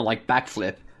the wall and like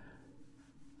backflip.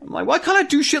 I'm like, why can't I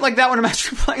do shit like that when I'm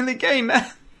actually playing the game, man?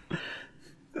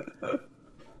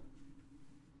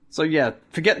 So yeah,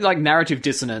 forget like narrative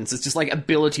dissonance. It's just like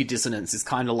ability dissonance. It's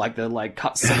kind of like the like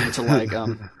cutscene to like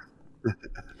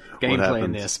gameplay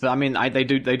in this. But I mean, they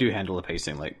do handle the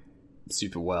pacing like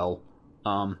super well.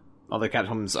 Other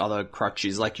Capcom's other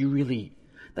crutches, like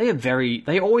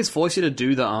they always force you to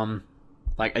do the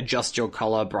like adjust your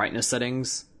color brightness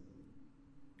settings,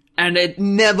 and it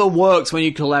never works when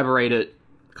you collaborate it.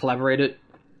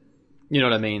 You know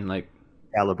what I mean? Like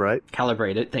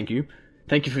calibrate it. Thank you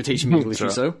for teaching me English.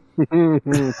 So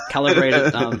calibrate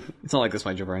it. It's not like this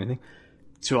my job or anything.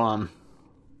 To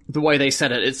the way they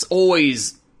said it, it's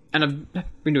always, and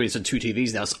I've been doing this on 2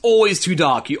 TVs now. It's always too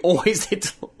dark. You always need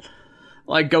to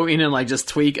like go in and like just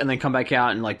tweak and then come back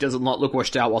out and like does it not look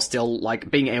washed out while still like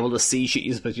being able to see shit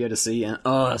you're supposed to be able to see. And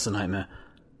oh, that's a nightmare.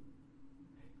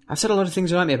 I've said a lot of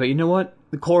things are a nightmare, but you know what?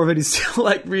 The core of it is still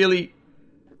like really,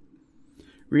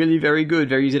 really very good.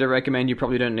 Very easy to recommend. You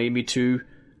probably don't need me to.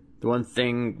 The one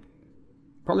thing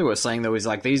probably worth saying though is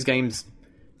like these games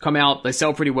come out, they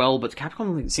sell pretty well, but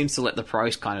Capcom seems to let the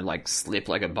price kind of like slip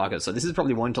like a bucket. So this is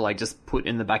probably one to like just put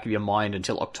in the back of your mind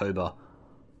until October,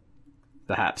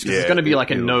 perhaps, because it's going to be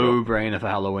like a no-brainer for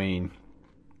Halloween.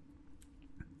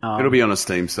 It'll be on a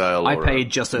Steam sale. I paid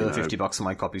just over $50 for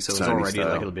my copy, so it's already like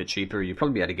a little bit cheaper. You'd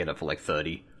probably be able to get it for like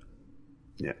 30.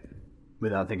 Yeah.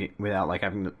 Without like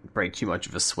having to break too much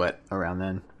of a sweat around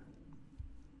then.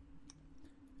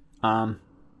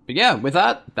 But yeah, with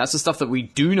that's the stuff that we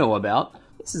do know about.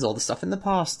 This is all the stuff in the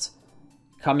past.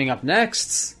 Coming up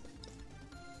next,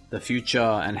 the future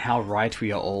and how right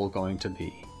we are all going to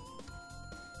be.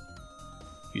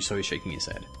 You saw he's shaking his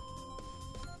head.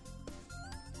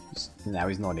 Now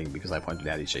he's nodding because I pointed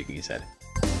out he's shaking his head.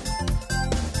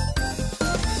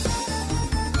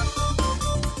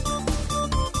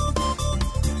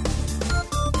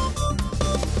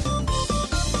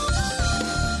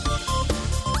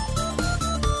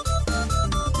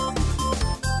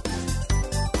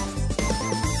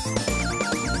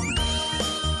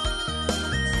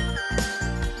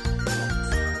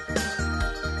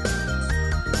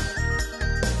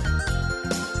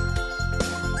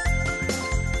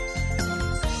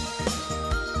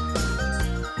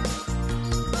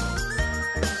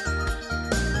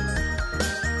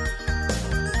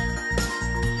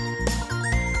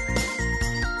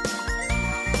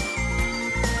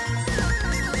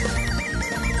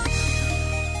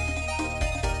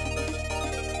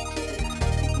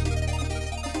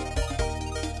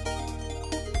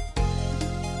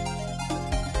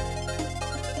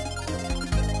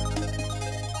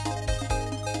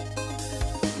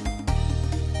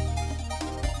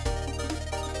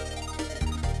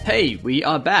 Hey, we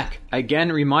are back.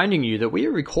 Again, reminding you that we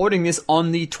are recording this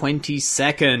on the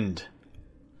 22nd.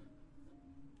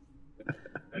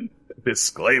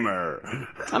 Disclaimer.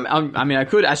 I mean, I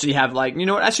could actually have, like, you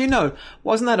know what? Actually, no.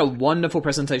 Wasn't that a wonderful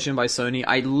presentation by Sony?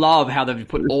 I love how they've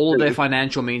put all of their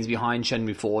financial means behind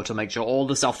Shenmue 4 to make sure all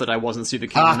the stuff that I wasn't super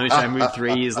keen on in Shenmue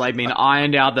 3 is, like, being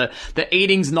ironed out. The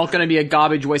eating's not going to be a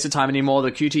garbage waste of time anymore.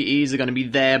 The QTEs are going to be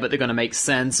there, but they're going to make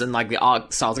sense, and, like, the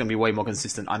art style's going to be way more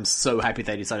consistent. I'm so happy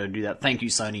they decided to do that. Thank you,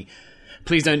 Sony.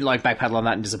 Please don't, like, backpedal on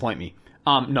that and disappoint me.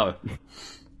 No.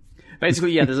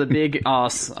 Basically, yeah, there's a big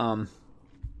ass,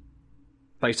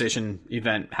 PlayStation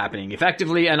event happening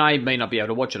effectively, and I may not be able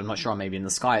to watch it. I'm not sure. I may be in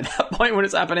the sky at that point when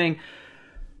it's happening.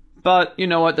 But you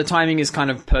know what? The timing is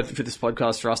kind of perfect for this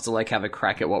podcast for us to, like, have a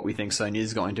crack at what we think Sony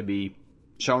is going to be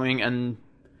showing. And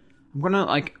I'm gonna,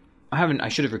 like, I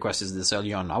should have requested this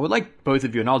early on. I would like both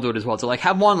of you, and I'll do it as well, to, like,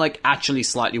 have one, like, actually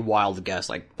slightly wild guess,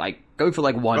 like go for,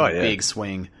 like, one big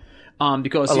swing.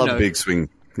 Because I love big swing.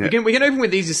 Yeah. We can open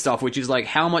with easy stuff, which is, like,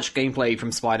 how much gameplay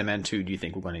from Spider-Man 2 do you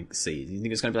think we're going to see? Do you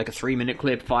think it's going to be like a 3-minute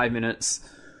clip, 5 minutes?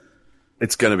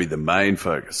 It's going to be the main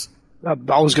focus. I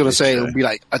was going to say it'll be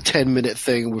like a 10-minute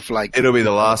thing with, like... It'll be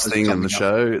the last thing in the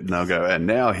show, and they'll go, and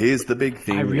now here's the big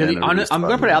thing. I'm going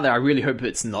to put it out there, I really hope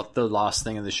it's not the last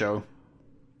thing in the show.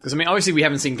 Because, I mean, obviously we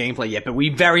haven't seen gameplay yet, but we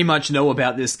very much know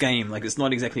about this game. Like, it's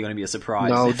not exactly going to be a surprise.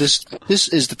 No, this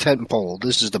is the tentpole.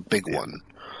 This is the big one.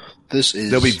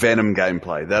 There'll be Venom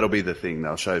gameplay. That'll be the thing.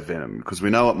 They'll show Venom. Because we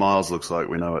know what Miles looks like.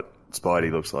 We know what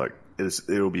Spidey looks like.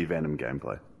 It'll be Venom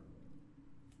gameplay.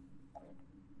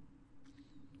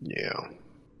 Yeah.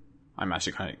 I'm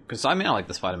actually kind of... Because, I mean, I like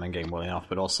the Spider-Man game well enough,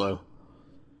 but also...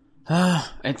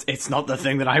 it's not the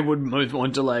thing that I would most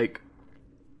want to, like...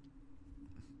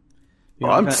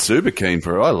 I'm super keen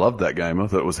for it. I loved that game. I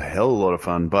thought it was a hell of a lot of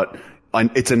fun. But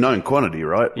it's a known quantity,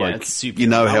 right? Yeah, like, it's super... You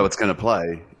know how it's going to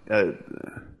play.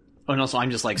 And also,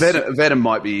 I'm just like... Venom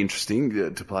might be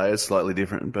interesting to players, slightly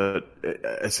different, but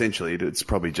essentially he's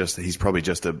probably just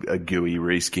a gooey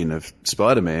reskin of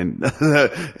Spider-Man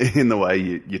in the way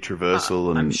your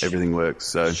traversal and everything works.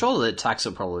 So sure the attacks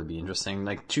will probably be interesting.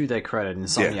 Like, to their credit,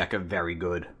 Insomniac are very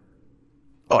good.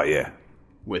 Oh, yeah.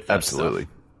 With that absolutely.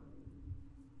 Stuff.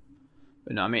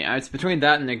 But no, I mean, it's between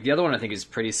that and the other one I think is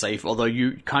pretty safe, although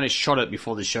you kind of shot it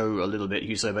before the show a little bit,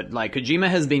 Huso, but, like, Kojima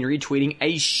has been retweeting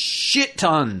a shit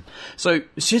ton. So,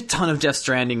 shit ton of Death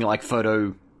Stranding, like,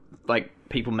 photo, like,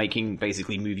 people making,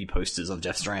 basically, movie posters of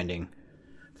Death Stranding.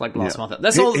 Like, last month.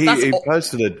 He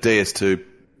posted a DS2,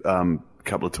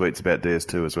 couple of tweets about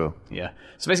DS2 as well. Yeah.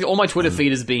 So basically all my Twitter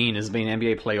feed has been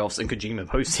NBA playoffs and Kojima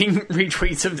posting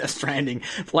retweets of Death Stranding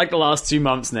for, like, the last 2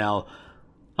 months now.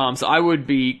 So I would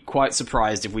be quite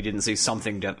surprised if we didn't see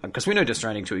something, because we know Death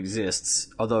Stranding 2 exists,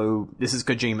 although this is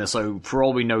Kojima, so for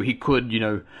all we know, he could,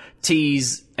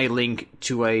 tease a link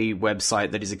to a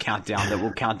website that is a countdown that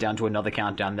will count down to another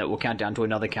countdown that will count down to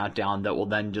another countdown that will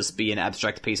then just be an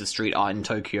abstract piece of street art in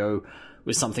Tokyo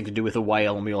with something to do with a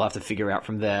whale, and we'll have to figure out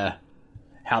from there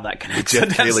how that connects to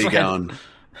Death Stranding. Going.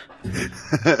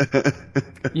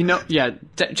 Just you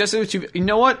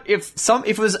know what? If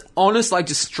it was honest, like,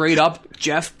 just straight up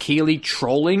Jeff Keighley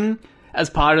trolling as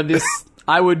part of this,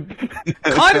 I would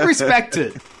kind of respect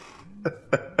it.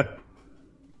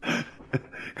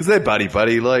 Because they're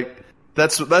buddy. Like,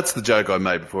 that's the joke I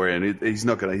made beforehand. He's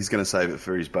gonna save it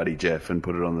for his buddy Jeff and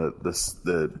put it on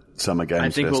the Summer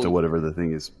Games Fest or whatever the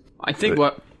thing is. I think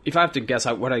if I have to guess,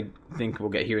 what I think we'll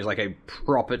get here is, like, a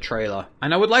proper trailer,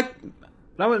 and I would like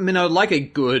a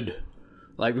good,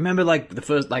 like, remember, like, the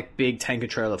first, like, big tanker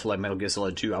trailer for, like, Metal Gear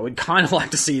Solid 2? I would kind of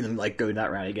like to see them, like, go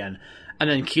that route again. And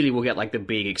then Keighley will get, like, the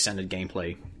big extended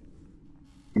gameplay.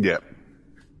 Yeah.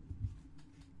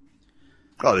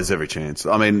 Oh, there's every chance.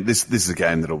 I mean, this is a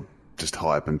game that'll just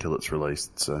hype until it's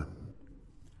released, so...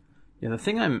 Yeah, the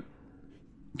thing I'm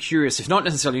curious, if not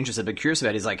necessarily interested, but curious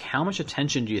about is, like, how much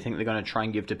attention do you think they're going to try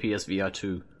and give to PSVR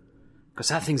 2? Because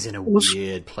that thing's in a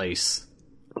weird place.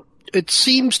 It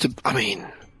seems to... I mean...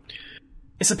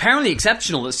 It's apparently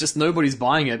exceptional, it's just nobody's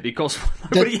buying it because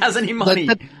nobody has any money.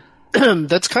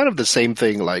 That's kind of the same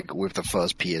thing, like, with the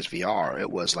first PSVR.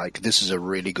 It was like, this is a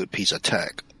really good piece of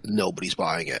tech. Nobody's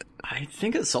buying it. I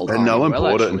think it sold and no one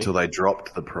bought actually. It until they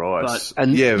dropped the price. But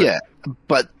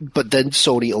then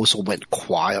Sony also went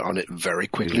quiet on it very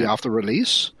quickly after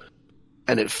release.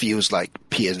 And it feels like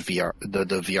PSVR, the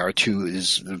VR2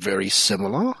 is very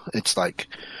similar. It's like...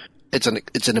 It's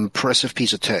an impressive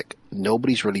piece of tech.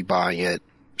 Nobody's really buying it.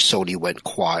 Sony went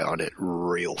quiet on it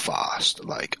real fast.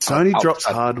 Like, Sony drops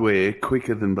hardware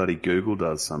quicker than bloody Google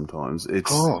does sometimes.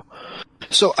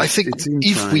 So I think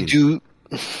if we do...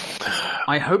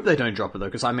 I hope they don't drop it, though,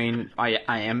 because, I mean, I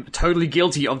am totally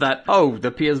guilty of that. Oh,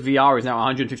 the PSVR is now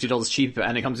 $150 cheaper,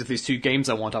 and it comes with these 2 games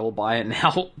I want. I will buy it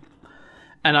now.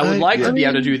 And I would like to be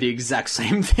able to do the exact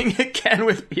same thing again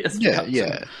with PSVR.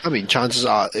 Yeah. I mean, chances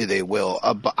are they will,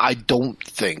 but I don't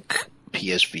think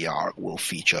PSVR will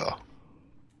feature,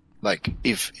 like,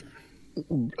 if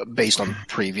based on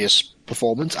previous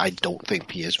performance, I don't think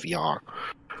PSVR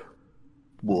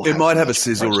will. It might have a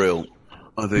sizzle reel.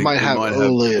 I think it might have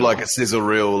like a sizzle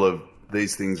reel of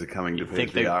these things are coming to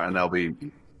PSVR, and they'll be,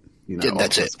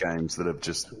 that's it. Games that have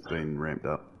just been ramped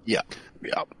up. Yeah.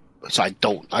 So I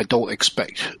don't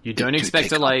expect. You don't expect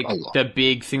the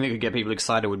big thing that could get people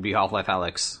excited would be Half-Life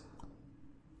Alyx.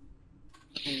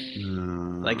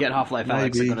 They get Half-Life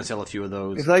Alyx, they're going to sell a few of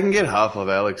those. If they can get Half-Life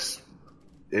Alyx,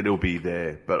 it'll be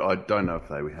there. But I don't know if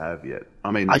they have yet.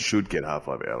 I mean, they should get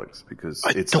Half-Life Alyx because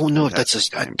I don't know if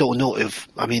that's. I don't know if.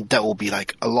 I mean, that will be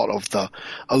like a lot of the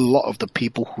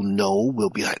people who know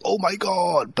will be like, oh my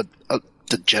god, but.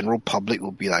 The general public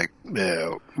will be like,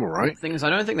 yeah, all right. The thing is, I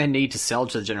don't think they need to sell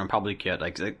to the general public yet,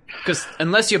 because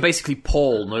unless you're basically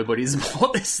Paul, nobody's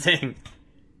bought this thing.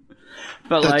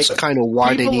 But that's kind of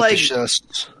why they need to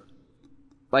just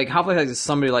Half-Life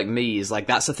somebody like me is like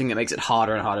that's the thing that makes it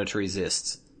harder and harder to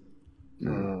resist. I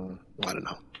don't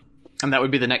know, and that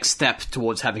would be the next step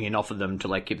towards having enough of them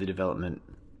to keep the development.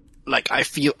 Like I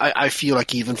feel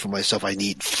like even for myself, I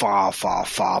need far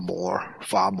more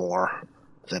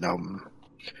than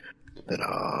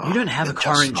you don't have a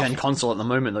current gen console at the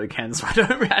moment, though, Ken, so I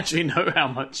don't actually know how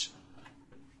much.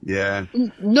 Yeah.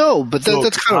 No, but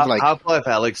that's kind of like... Half-Life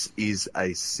Alyx is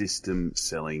a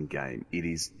system-selling game. It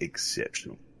is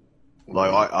exceptional.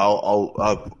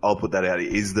 I'll put that out.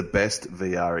 It is the best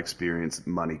VR experience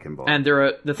money can buy. And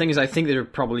the thing is, I think there are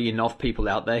probably enough people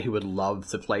out there who would love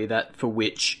to play that, for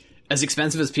which, as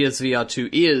expensive as PSVR 2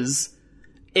 is...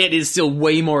 it is still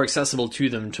way more accessible to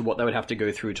them to what they would have to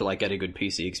go through to get a good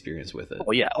PC experience with it.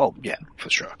 Oh yeah, for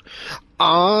sure.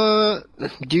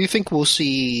 Do you think we'll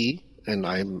see? And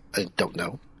I don't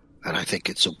know, and I think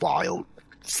it's a wild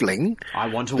fling. I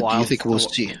want a wild. Do you think we'll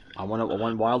see? I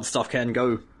want wild stuff. Can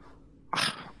go.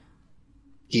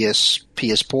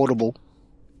 PS Portable.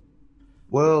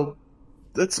 Well.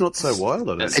 That's not so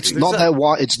wild. It's not that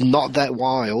wild. It's not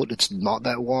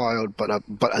that wild.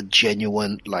 But a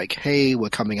genuine hey, we're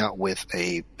coming out with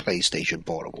a PlayStation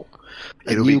Portable.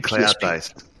 It'll be cloud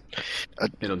based.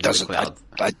 It'll do cloud.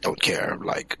 I don't care.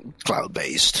 Cloud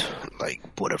based,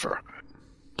 whatever.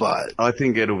 But I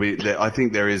think it'll be. I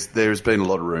think there's been a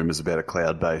lot of rumors about a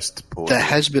cloud based portable. There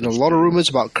has been a lot of rumors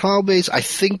about cloud based. I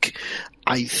feel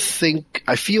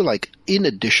like in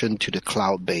addition to the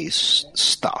cloud based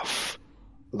stuff.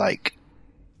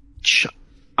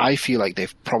 I feel like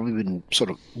they've probably been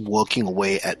sort of working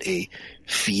away at a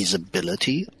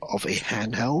feasibility of a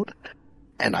handheld,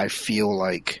 and I feel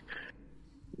like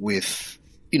with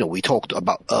we talked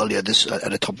about earlier at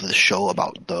the top of the show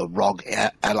about the ROG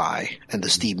Ally and the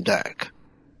Steam Deck,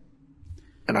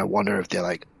 and I wonder if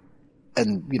they're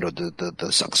and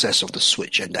the success of the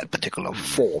Switch in that particular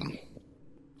form.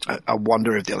 I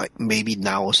wonder if they're maybe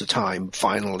now is the time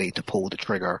finally to pull the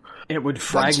trigger. It would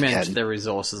fragment their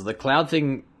resources. The cloud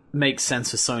thing makes sense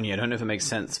for Sony. I don't know if it makes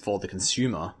sense for the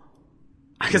consumer.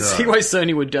 I can see why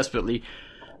Sony would desperately.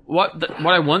 What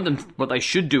they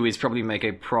should do is probably make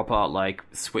a proper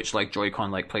Switch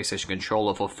Joy-Con PlayStation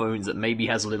controller for phones that maybe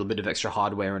has a little bit of extra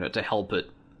hardware in it to help it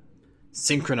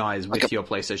synchronize with your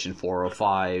PlayStation 4 or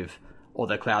 5 or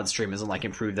their cloud streamers and like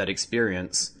improve that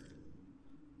experience.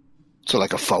 So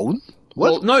like a phone?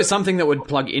 What? Well, no, something that would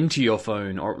plug into your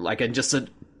phone, or like just a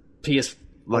PS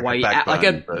like way, a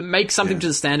backbone, but, make something to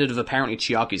the standard of apparently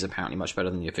Chiaki's apparently much better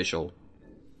than the official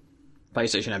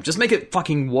PlayStation app. Just make it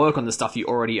fucking work on the stuff you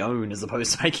already own, as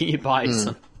opposed to making you buy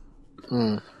some.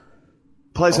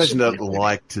 PlayStation don't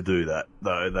like to do that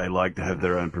though. They like to have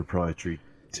their own proprietary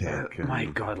tech. My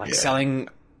God, selling.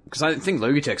 Because I think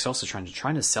Logitech's also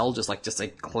trying to sell just a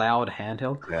cloud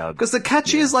handheld. Because the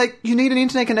catch is you need an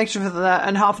internet connection for that,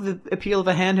 and half of the appeal of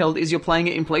a handheld is you're playing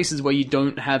it in places where you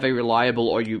don't have a reliable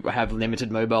or you have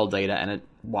limited mobile data, and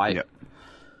well,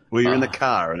 you're in the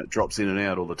car and it drops in and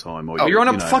out all the time, or you're on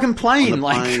a fucking plane.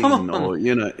 Come on, or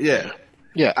yeah.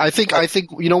 Yeah, I think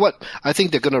you know what? I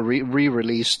think they're going to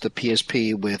re-release the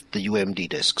PSP with the UMD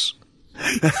discs. I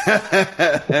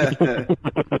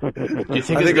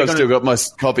think I've still got my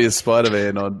copy of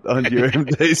Spider-Man on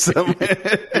UMD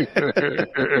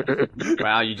somewhere.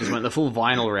 Wow, you just went the full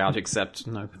vinyl route, except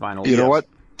no vinyl. You know what?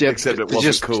 Yeah, except it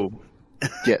wasn't cool.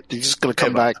 Yeah, they're just going to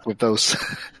come back with those.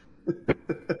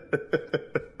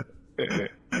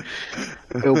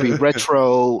 It'll be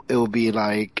retro. It'll be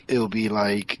like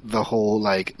the whole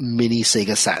mini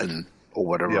Sega Saturn or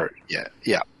whatever.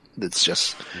 Yeah. It's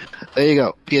just there you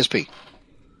go. PSP.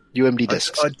 UMD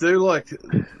discs. I do like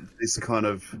this kind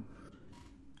of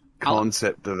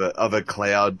concept of a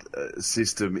cloud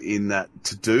system, in that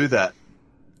to do that,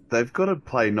 they've got to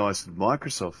play nice with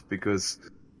Microsoft, because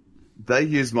they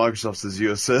use Microsoft's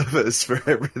Azure servers for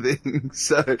everything.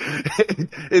 So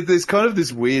there's kind of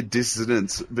this weird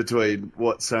dissonance between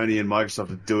what Sony and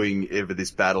Microsoft are doing over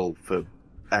this battle for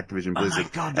Activision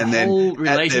Blizzard, God, and then whole at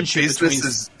their relationship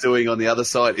businesses doing on the other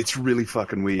side. It's really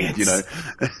fucking weird, you know.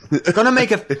 It's gonna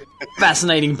make a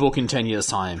fascinating book in 10 years'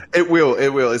 time. It will.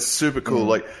 It's super cool.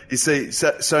 Like, you see,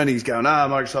 Sony's going,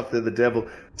 Microsoft, they're the devil.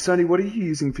 Sony, what are you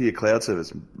using for your cloud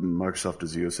service? Microsoft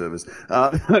Azure service.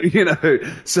 You know,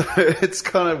 so it's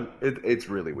kind of, it's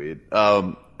really weird.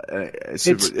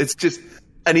 It's just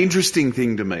an interesting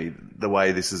thing to me, the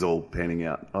way this is all panning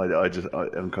out.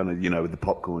 I'm kind of, you know, with the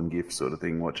popcorn gif sort of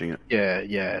thing, watching it. Yeah.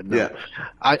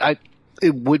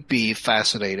 It would be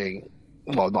fascinating.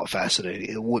 Well, not fascinating.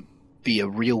 It would be a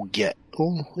real get.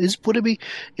 Would it be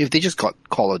if they just got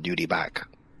Call of Duty back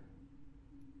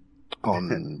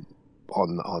on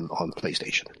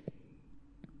PlayStation?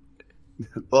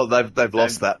 Well, they've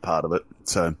lost that part of it,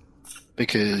 so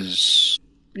because,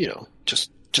 you know,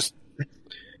 just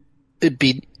it'll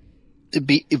be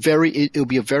a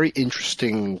very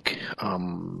interesting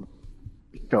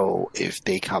show if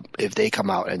they come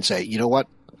out and say, you know what,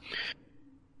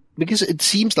 because it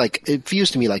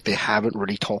feels to me like they haven't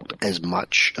really talked as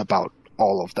much about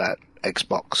all of that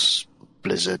Xbox,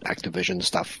 Blizzard, Activision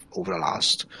stuff over the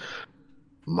last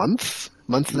month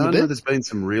and a bit. There's been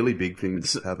some really big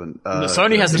things that haven't.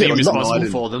 Sony hasn't been responsible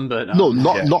for them, but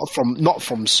not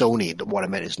from Sony. What I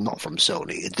meant is not from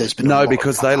Sony. There's been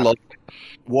because they lost.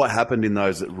 What happened in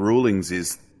those rulings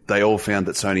is they all found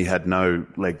that Sony had no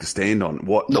leg to stand on.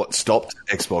 What stopped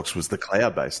Xbox was the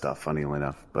cloud-based stuff, funnily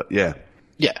enough. But yeah.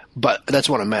 Yeah, but that's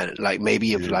what I meant. Like,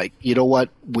 maybe if, like, you know what,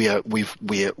 we're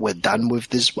done with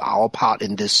this. Our part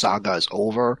in this saga is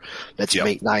over. Let's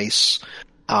make nice.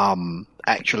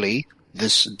 Actually,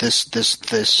 this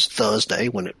Thursday,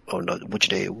 which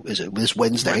day is it? This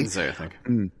Wednesday. Wednesday, I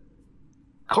think.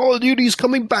 Call of Duty's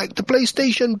coming back to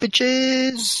PlayStation,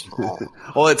 bitches.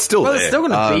 Well, it's still there. It's still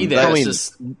going to be there. I mean,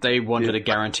 it's just they wanted a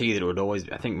guarantee that it would always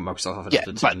be. I think Microsoft offered it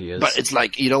for 10 years. But it's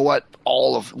like, you know what?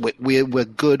 We're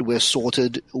good. We're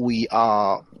sorted. We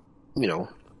are, you know,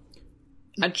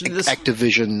 actually,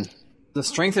 Activision. The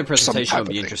strength of presentation would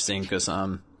be interesting because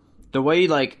the way,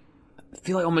 like, I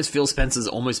feel like almost Phil Spencer's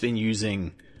almost been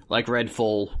using, like,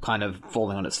 Redfall kind of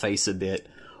falling on its face a bit,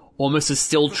 almost to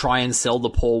still try and sell the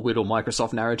Paul Whittle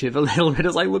Microsoft narrative a little bit.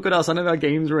 It's like, look at us, none of our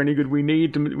games are any good. We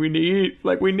need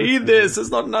this. It's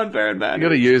not an unfair advantage. You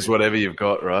got to use whatever you've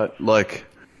got, right? Like,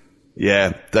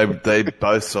 yeah, they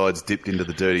both sides dipped into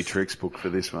the dirty tricks book for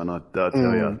this one. I tell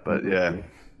you, but yeah,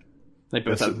 they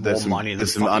both have more money.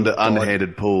 There's some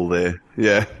underhanded pull there.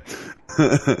 Yeah.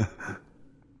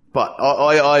 But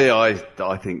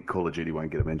I think Call of Duty won't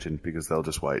get a mention because they'll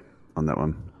just wait on that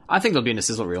one. I think they'll be in a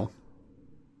sizzle reel.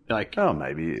 Like,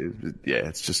 maybe. Yeah,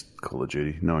 it's just Call of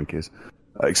Duty. No one cares.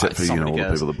 Except for, all the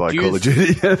people that buy Call of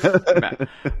Duty.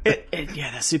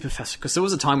 They're super fast. Because there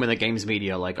was a time when the games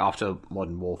media, like, after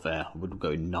Modern Warfare, would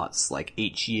go nuts, like,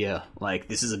 each year. Like,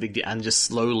 this is a big deal. And just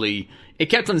slowly... It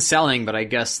kept on selling, but I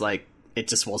guess, like, it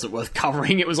just wasn't worth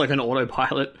covering. It was like an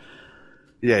autopilot.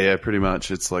 Yeah, pretty much.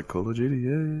 It's like Call of Duty,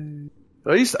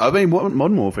 yeah.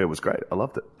 Modern Warfare was great. I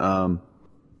loved it.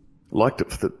 Liked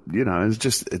it for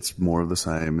it's more of the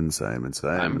same and same and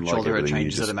same. I'm sure there are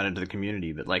changes that matter to the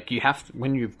community, but, like, you have to,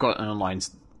 when you've got an online...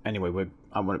 Anyway,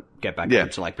 I want to get back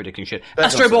into, like, predicting shit.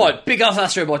 Astrobot! Big ass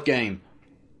Astrobot game!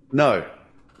 No.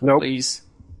 Nope. Please.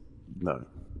 No.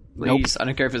 Please. Nope. I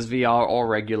don't care if it's VR or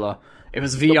regular. If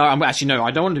it's VR,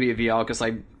 I don't want it to be a VR because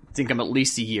I think I'm at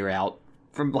least a year out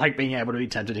from, like, being able to be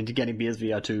tempted into getting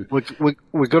BSVR 2.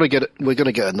 We're gonna get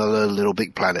another Little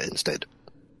Big Planet instead.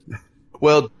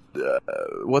 Well,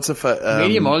 what's a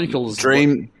Media Molecules?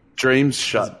 Dreams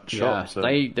shut. Yeah, so.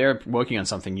 they're working on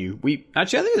something new. I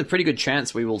think there's a pretty good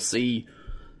chance we will see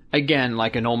again,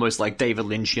 like, an almost like David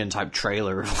Lynchian type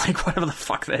trailer of, like, whatever the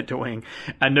fuck they're doing,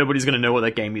 and nobody's gonna know what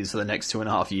that game is for the next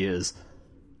 2.5 years.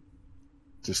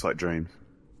 Just like Dreams.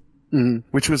 Mm-hmm.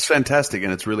 Which was fantastic,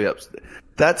 and it's really I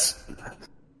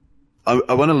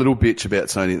want a little bitch about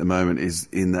Sony at the moment is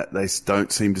in that they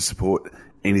don't seem to support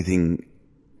anything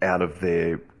out of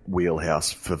their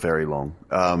wheelhouse for very long.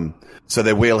 So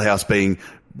their wheelhouse being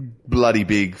bloody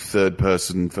big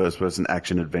third-person, first-person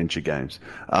action-adventure games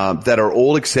that are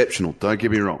all exceptional, don't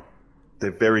get me wrong. They're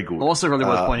very good. Also, really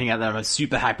worth pointing out that I'm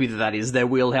super happy that is their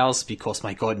wheelhouse because,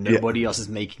 my God, nobody else is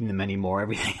making them anymore.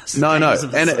 Everything else. No,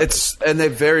 and they're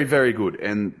very, very good.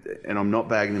 And I'm not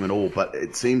bagging them at all. But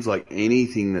it seems like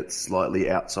anything that's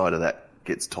slightly outside of that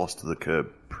gets tossed to the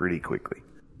curb pretty quickly.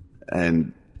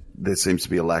 And there seems to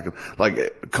be a lack of,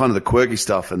 like, kind of the quirky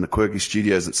stuff and the quirky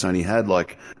studios that Sony had,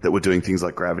 like, that were doing things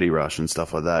like Gravity Rush and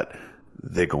stuff like that.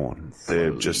 They're gone. They're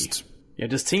just... Yeah,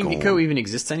 does Team Ico even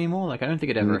exist anymore? Like, I don't think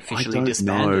it ever officially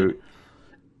disbanded. Know.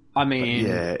 I mean,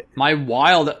 I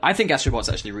think Astrobot's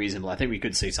actually reasonable. I think we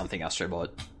could see something Astrobot.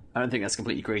 I don't think that's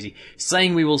completely crazy.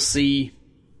 Saying we will see,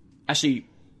 actually,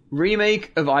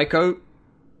 remake of Ico,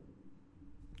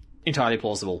 entirely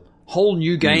plausible. Whole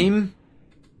new game,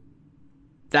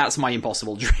 that's my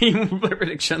impossible dream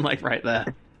prediction, like, right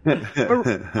there.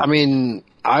 I mean,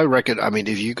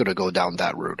 if you're going to go down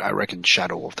that route, I reckon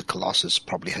Shadow of the Colossus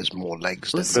probably has more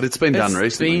legs. But it's been done recently.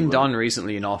 It's been done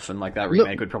recently enough, and like that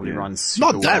remake would probably run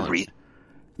super not that well. recent.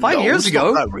 5 years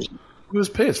ago. It was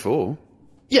PS4.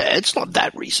 Yeah, it's not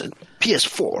that recent.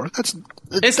 PS4.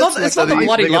 It's not the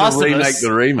bloody Last of Us.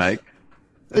 The remake.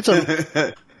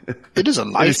 It is a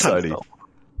lifetime though.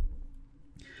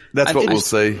 That's what we'll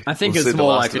see. I think it's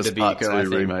more likely to be a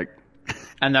remake.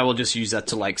 And they will just use that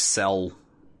to like sell.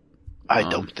 I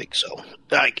don't think so.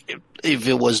 Like if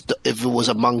it was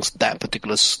amongst that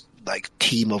particular like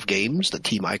team of games, the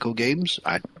Team Ico games,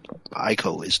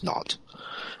 Ico is not.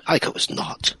 Ico is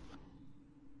not.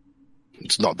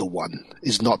 It's not the one.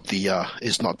 It's not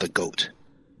the GOAT.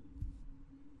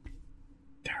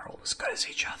 They're all as good as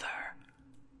each other.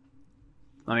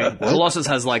 I mean, Colossus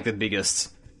has like the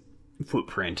biggest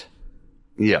footprint.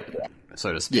 Yeah.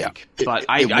 So to speak. Yeah, but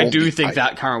I do think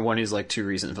that current one is like too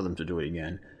recent for them to do it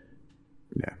again.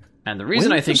 Yeah. And the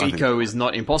reason I think Ico is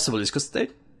not impossible is because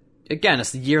again,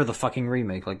 it's the year of the fucking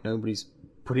remake. Like, nobody's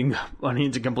putting money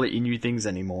into completely new things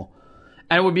anymore.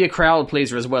 And it would be a crowd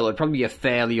pleaser as well. It'd probably be a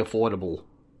fairly affordable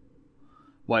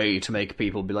way to make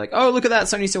people be like, oh, look at that,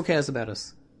 Sony still cares about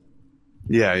us.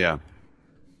 Yeah, yeah.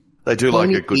 They do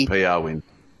like a good PR win.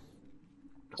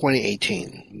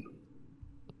 2018.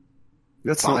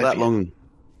 That's not that long.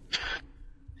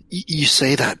 You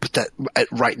say that, but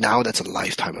right now, that's a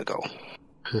lifetime ago.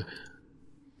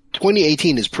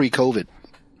 2018 is pre-COVID.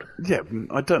 Yeah,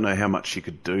 I don't know how much you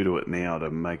could do to it now to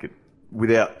make it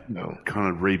without kind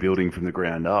of rebuilding from the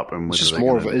ground up. And it's just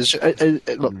more of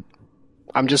it. Look,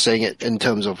 I'm just saying it in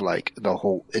terms of like the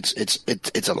whole.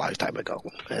 It's a lifetime ago,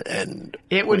 and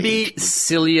it would be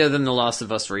sillier than the Last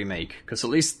of Us remake because at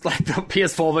least like the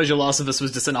PS4 version of Last of Us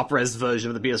was just an up-res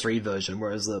version of the PS3 version,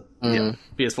 whereas the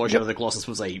PS4 Shadow of the Colossus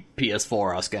was a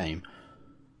PS4-ass game.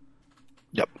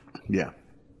 Yep. Yeah.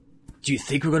 Do you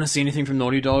think we're going to see anything from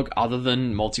Naughty Dog other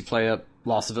than multiplayer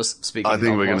Last of Us? I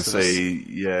think we're going to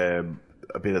see, a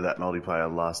bit of that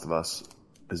multiplayer Last of Us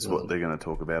is what they're going to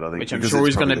talk about, I think. Which I'm sure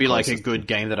is going to be like a good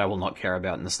game that I will not care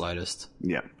about in the slightest.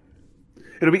 Yeah.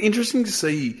 It'll be interesting to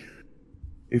see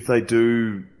if they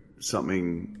do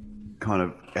something kind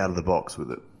of out of the box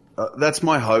with it. That's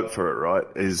my hope for it, right?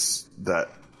 Is that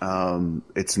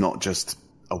it's not just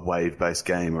a wave-based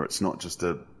game or it's not just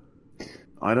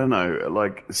I don't know,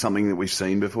 like something that we've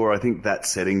seen before. I think that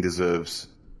setting deserves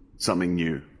something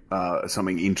new,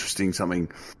 something interesting, something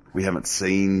we haven't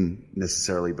seen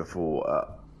necessarily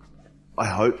before. I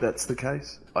hope that's the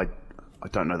case. I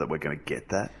don't know that we're going to get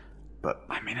that, but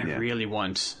I mean, I really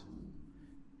want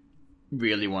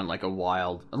like a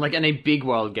wild, like in a big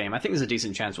wild game. I think there's a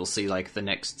decent chance we'll see like the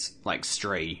next like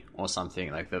Stray or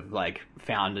something. Like they've like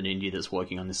found an indie that's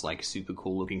working on this like super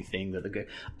cool looking thing that they go,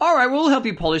 all right, we'll help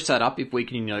you polish that up if we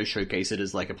can showcase it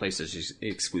as like a PlayStation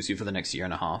exclusive for the next year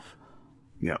and a half.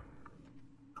 Yeah,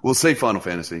 we'll see Final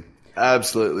Fantasy.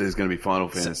 Absolutely, there's going to be Final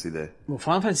Fantasy there. Well,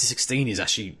 Final Fantasy 16 is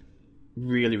actually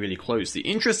really, really close. The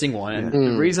interesting one, and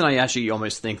the reason I actually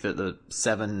almost think that the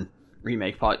 7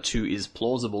 Remake Part 2 is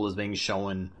plausible as being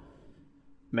shown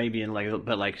maybe in like,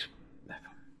 but like,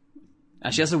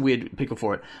 actually that's a weird pickle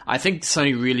for it. I think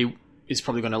Sony really is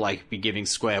probably going to like be giving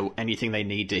Square anything they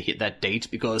need to hit that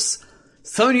date because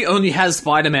Sony only has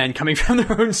Spider-Man coming from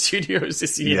their own studios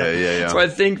this year. Yeah. So I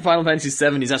think Final Fantasy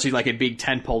 7 is actually like a big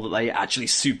tentpole that they actually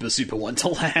super, super want to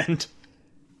land.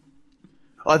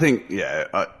 I think,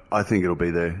 I think it'll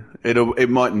be there. It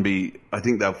mightn't be. I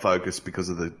think they'll focus because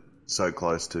of the so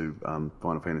close to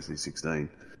Final Fantasy 16.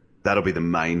 That'll be the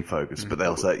main focus, but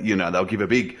they'll say, they'll give a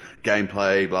big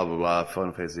gameplay, blah blah blah,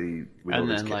 Final Fantasy, with and all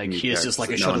then like here's just like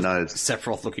a shot of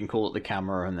Sephiroth looking cool at the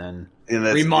camera, and then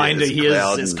reminder,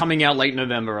 it's coming out late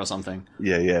November or something.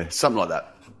 Yeah, something like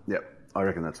that. Yep, I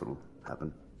reckon that's what'll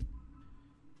happen.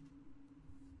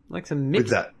 Like some mix.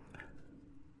 With that.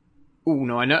 Ooh,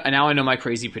 no, I know. Now I know my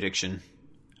crazy prediction,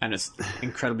 and it's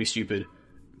incredibly stupid.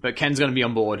 But Ken's going to be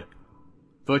on board.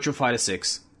 Virtua Fighter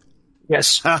 6.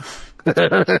 Yes. That's a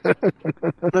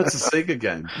Sega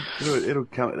game. It'll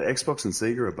come. Xbox and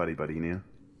Sega are buddy now.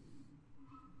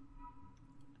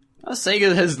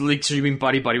 Sega has literally been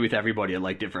buddy with everybody at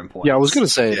like different points. Yeah, I was gonna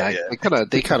say that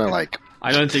they kind of like.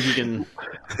 I don't think you can.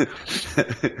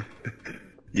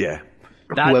 Yeah,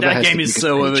 that game is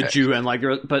so overdue, and like,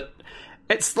 but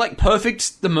it's like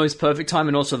perfect, the most perfect time,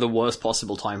 and also the worst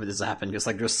possible time for this to happen. Because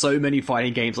like, there's so many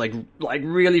fighting games like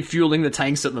really fueling the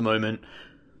tanks at the moment.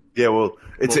 Yeah, well,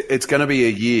 it's going to be a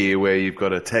year where you've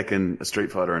got a Tekken, a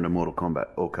Street Fighter, and a Mortal Kombat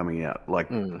all coming out.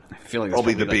 Like, I feel like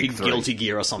probably the like big three. Guilty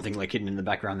Gear or something like hidden in the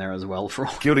background there as well. For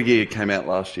all. Guilty Gear came out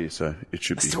last year, so it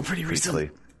should be still pretty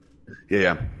recent.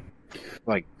 Yeah.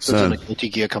 Like, doesn't like Guilty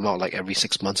Gear come out like every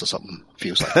 6 months or something?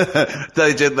 Feels like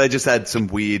they just add some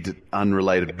weird,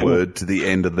 unrelated word to the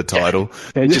end of the title.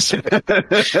 Yeah, just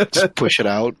push it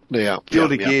out. Yeah,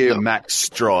 Guilty Gear Max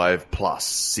Drive plus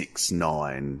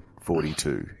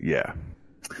 6942. Yeah.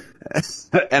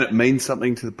 And it means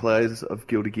something to the players of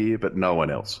Guilty Gear, but no one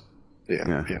else.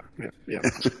 Yeah.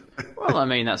 Well, I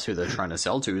mean, that's who they're trying to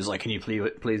sell to. Is like, can you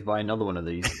please buy another one of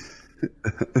these?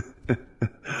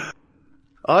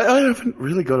 I haven't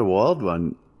really got a wild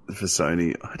one for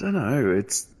Sony. I don't know.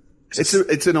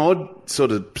 It's an odd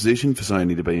sort of position for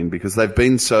Sony to be in because they've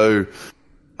been so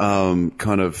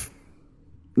kind of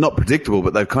not predictable,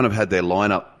 but they've kind of had their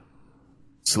lineup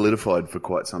solidified for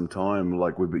quite some time.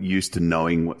 Like we're used to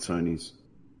knowing what Sony's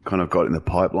kind of got in the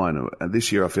pipeline. And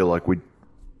this year, I feel like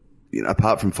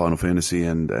apart from Final Fantasy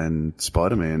and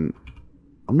Spider-Man,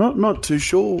 I'm not too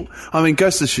sure. I mean,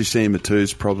 Ghost of Tsushima 2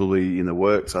 is probably in the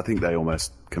works. I think they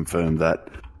almost confirmed that.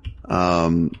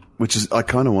 Which is, I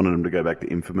kind of wanted them to go back to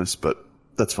Infamous, but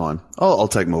that's fine. I'll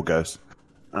take more Ghost.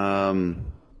 Ghost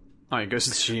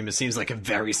of Tsushima seems like a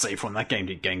very safe one. That game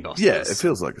did gangbusters. Yeah, it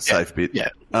feels like a safe bit. Yeah.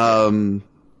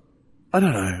 I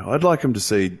don't know. I'd like them to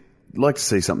see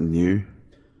something new,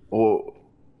 or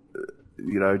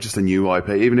just a new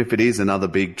IP, even if it is another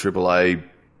big AAA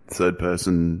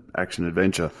third-person action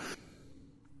adventure.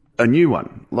 A new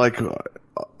one. Like,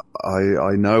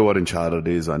 I know what Uncharted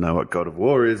is, I know what God of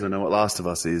War is, I know what Last of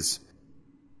Us is.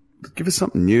 Give us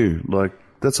something new. Like,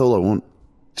 that's all I want.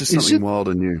 Just something wild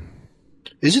and new.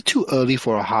 Is it too early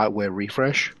for a hardware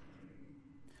refresh?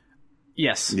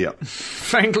 Yes. Yeah.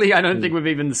 Frankly, I don't think we've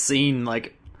even seen,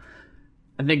 like...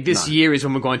 I think this year is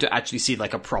when we're going to actually see,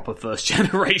 like, a proper first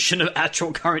generation of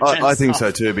actual current gen I think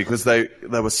stuff. so, too, because they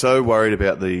were so worried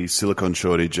about the silicon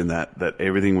shortage and that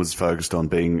everything was focused on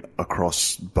being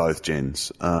across both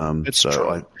gens. It's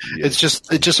true.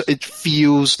 It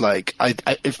feels like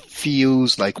it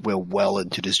feels like we're well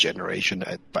into this generation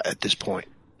at this point.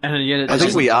 And yet I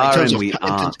think we are and we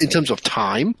aren't. In terms of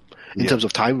time,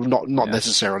 not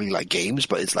necessarily like games,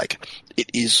 but it's like, it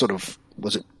is sort of,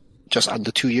 was it just under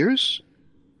 2 years?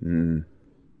 Yeah.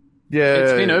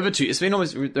 It's been over two. It's been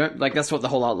almost, like, that's what the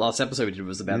whole last episode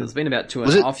was about. It's been about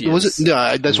 2.5 years. Was it?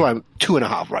 No, that's why I'm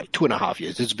 2.5, right? 2.5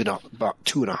 years. It's been about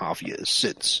 2.5 years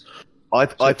since.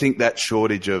 I think that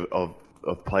shortage of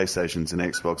PlayStations and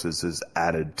Xboxes has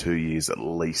added 2 years at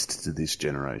least to this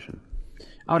generation.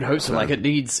 I would hope so. Like, it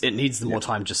needs more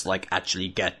time just like actually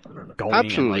get going.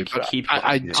 Absolutely. And, like, keep.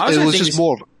 It was just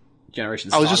more. Generation.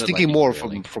 I was just thinking like, more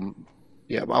really. from.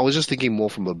 Yeah, I was just thinking more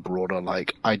from a broader,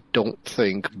 like, I don't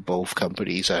think both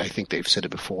companies, I think they've said it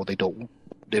before, they don't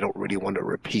really want to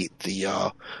repeat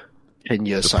the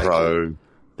 10-year cycle.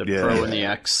 The Pro and the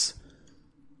X.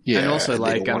 Yeah. And also,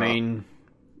 like, I mean,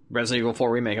 Resident Evil 4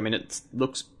 Remake, I mean, it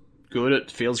looks good, it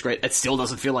feels great. It still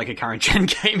doesn't feel like a current gen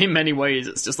game in many ways.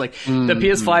 It's just like, the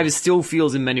PS5 still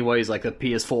feels in many ways like the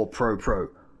PS4 Pro.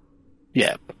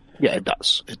 Yeah. Yeah, it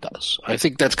does. It does. I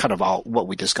think that's kind of what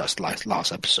we discussed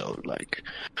last episode. Like,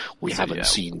 we haven't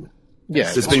seen.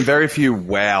 Yeah, there's been very few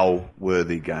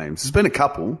WoW-worthy games. There's been a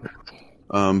couple,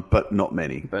 but not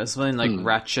many. But it's been like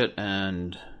Ratchet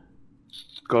and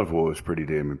God of War was pretty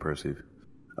damn impressive.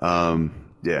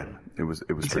 Yeah, it was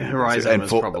pretty. Horizon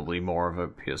was probably more of a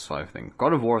PS5 thing.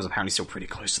 God of War is apparently still pretty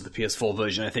close to the PS4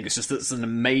 version. I think it's just that it's an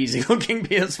amazing looking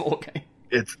PS4 game.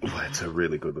 It's a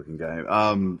really good looking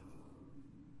game.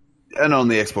 And on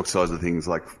the Xbox side of things,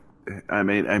 like, I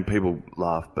mean, and people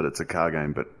laugh, but it's a car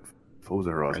game, but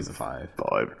Forza Horizon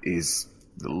 5 is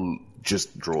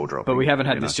just draw-dropping. But we haven't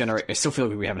had this generation. I still feel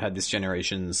like we haven't had this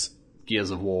generation's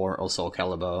Gears of War or Soul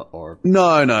Calibur or...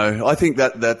 No. I think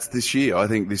that's this year. I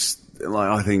think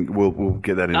we'll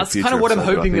get that in That's the future. kind of what I'm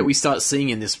episode, hoping that we start seeing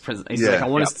in this present. It's like, I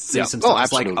want to see some stuff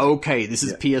that's like, okay, this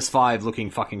is PS5 looking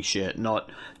fucking shit.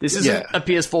 Not, this isn't a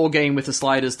PS4 game with the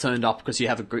sliders turned up because you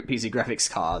have a PC graphics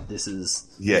card. This is...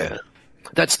 Yeah.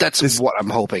 That's what I'm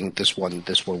hoping this one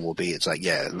will be. It's like,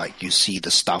 like you see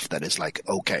the stuff that is like,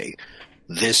 okay,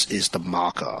 this is the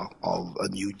marker of a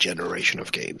new generation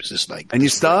of games. It's like, and you're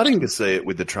starting to see it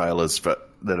with the trailers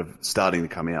that are starting to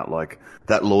come out. Like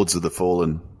that Lords of the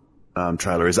Fallen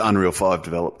trailer is Unreal 5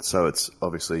 developed, so it's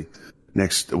obviously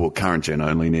current gen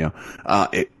only now.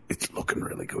 It's looking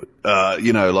really good.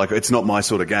 Like it's not my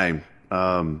sort of game,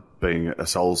 being a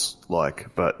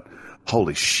Souls-like, but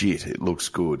holy shit, it looks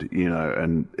good,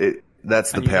 and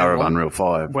that's the power of Unreal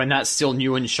 5. When that's still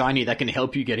new and shiny, that can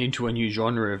help you get into a new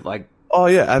genre of like... Oh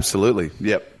yeah, absolutely.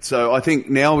 Yep. So I think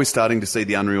now we're starting to see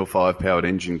the Unreal 5 powered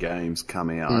engine games come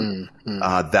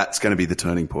out. That's going to be the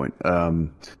turning point.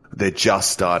 They're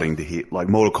just starting to hit, like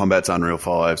Mortal Kombat's Unreal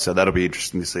 5, so that'll be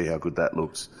interesting to see how good that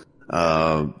looks.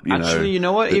 Actually, you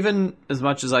know what? Even as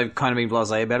much as I've kind of been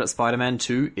blasé about it, Spider-Man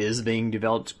 2 is being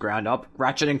developed ground up.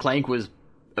 Ratchet & Clank was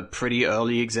a pretty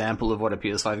early example of what a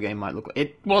PS5 game might look like.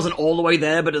 It wasn't all the way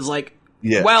there, but it's like,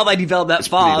 wow, they developed that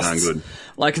fast. Pretty darn good.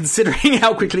 Like, considering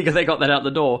how quickly they got that out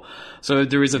the door. So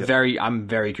there is I'm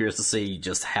very curious to see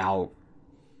just how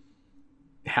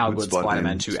good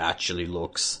Spider-Man 2 actually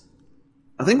looks.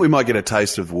 I think we might get a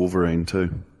taste of Wolverine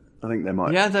too. I think they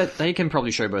might. Yeah, they can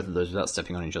probably show both of those without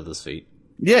stepping on each other's feet.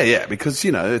 Yeah, because,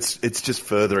 it's just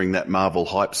furthering that Marvel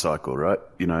hype cycle, right?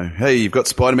 Hey, you've got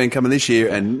Spider-Man coming this year,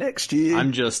 and next year...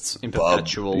 I'm just in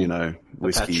perpetual...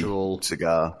 whiskey,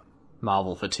 cigar.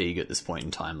 Marvel fatigue at this point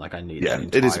in time. Like, I need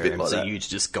that it is a bit entire like MCU to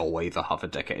just go away for half a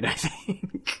decade, I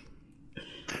think.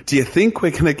 Do you think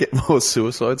we're going to get more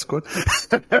Suicide Squad?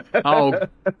 I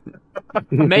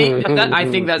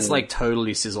think that's, like,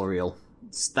 totally sizzle reel.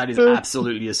 That is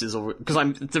absolutely a sizzle reel.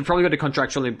 Because they've probably got a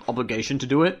contractual obligation to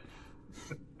do it.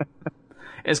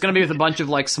 It's going to be with a bunch of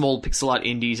like small pixel art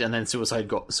indies, and then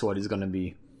Suicide Squad is going to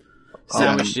be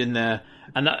sandwiched in there.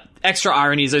 And the extra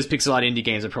irony is those pixel art indie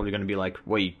games are probably going to be like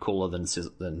way cooler than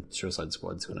Suicide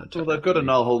Squad's going to. Well, they've got a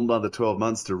whole another 12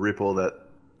 months to rip all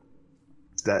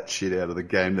that shit out of the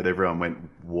game that everyone went,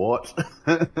 what?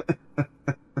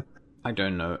 I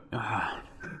don't know,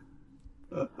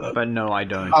 but no, I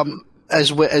don't.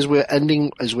 As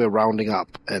we're rounding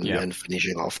up and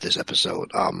finishing off this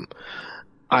episode,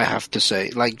 I have to say,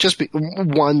 like, just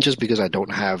because I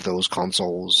don't have those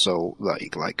consoles, so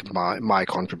like my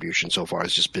contribution so far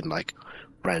has just been like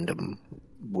random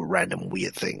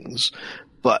weird things.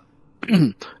 But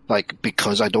like,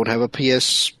 because I don't have a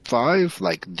PS5,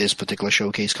 like this particular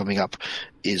showcase coming up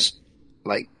is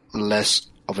like less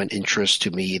of an interest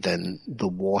to me than the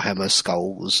Warhammer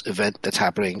Skulls event that's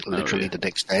happening literally the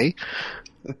next day.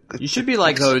 You should be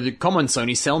like, oh, come on,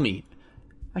 Sony, sell me.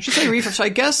 I should say refresh, I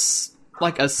guess.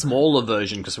 Like a smaller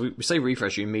version, because we say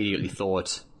refresh, you immediately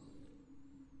thought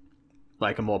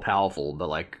like a more powerful, but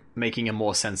like making a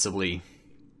more sensibly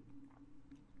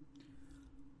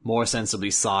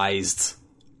sized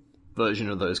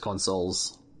version of those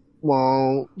consoles.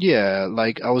 Well, yeah,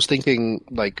 like I was thinking,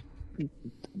 like,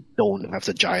 don't have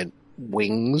the giant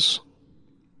wings,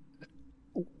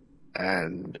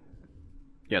 and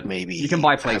maybe you can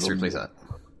buy plates to replace that.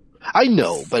 I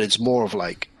know, but it's more of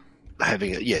like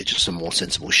having just a more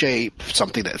sensible shape,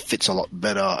 something that fits a lot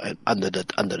better and under the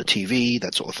TV,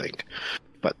 that sort of thing.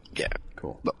 But yeah,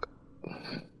 cool. Look,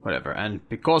 whatever. And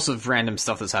because of random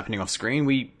stuff that's happening off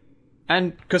screen,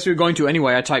 and because we were going to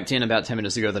anyway, I typed in about 10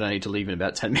 minutes ago that I need to leave in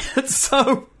about 10 minutes.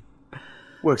 So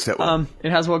works out well.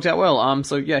 It has worked out well.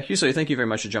 So yeah, Huso, thank you very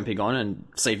much for jumping on and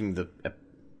saving the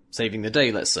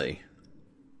day. Let's say.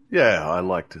 Yeah, I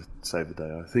like to save the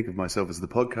day. I think of myself as the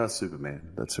podcast Superman.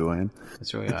 That's who I am.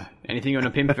 That's who we are. Anything you want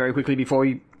to pimp very quickly before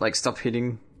we stop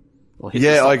hitting?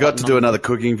 I got to do another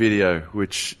cooking video,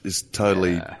 which is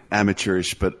totally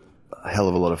amateurish, but a hell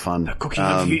of a lot of fun. The cooking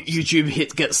of YouTube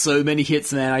hits get so many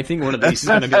hits, man. I think one of these is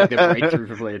going to be like a breakthrough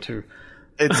for Player 2.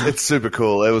 It's super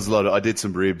cool. There was a lot of. I did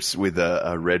some ribs with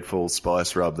a Redfall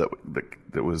spice rub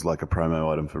that was like a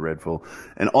promo item for Redfall,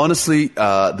 and honestly,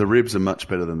 the ribs are much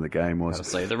better than the game was. I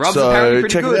say the rubs are apparently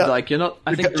pretty good. Like you're not.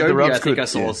 I think Joby. I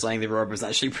saw saying the rub was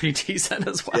actually pretty decent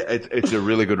as well. Yeah, it's a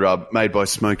really good rub made by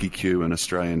Smoky Q, an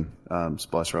Australian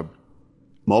spice rub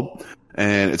mob,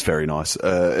 and it's very nice.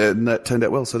 And that turned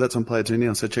out well. So that's on Player 2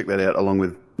 now. So check that out, along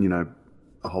with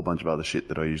a whole bunch of other shit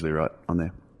that I usually write on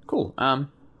there. Cool.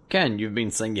 Ken, you've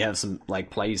been saying you have some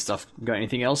play stuff. Got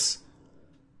anything else?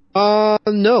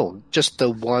 No, just the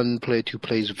one Player 2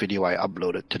 Plays video I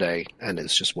uploaded today, and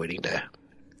it's just waiting there.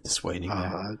 Just waiting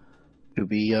there.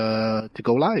 To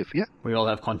go live, yeah. We all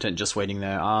have content just waiting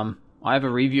there. I have a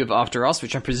review of After Us,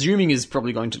 which I'm presuming is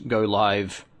probably going to go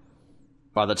live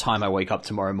by the time I wake up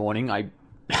tomorrow morning. I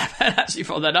haven't actually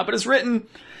followed that up, but it's written.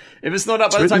 If it's not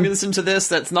up by the time you listen to this,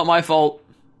 that's not my fault.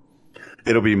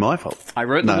 It'll be my fault. I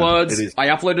wrote the words, I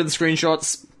uploaded the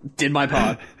screenshots, did my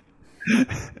part.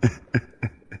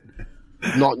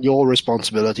 Not your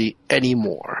responsibility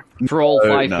anymore. For all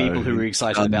five people who were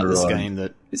excited about this game,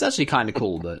 that is actually kind of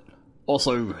cool, but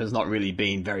also has not really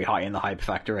been very high in the hype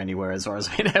factor anywhere as far as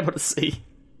I've been able to see.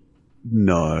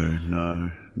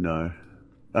 No.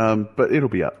 But it'll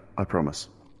be up, I promise.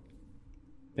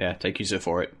 Yeah, take you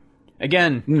for it.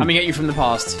 Again, coming at you from the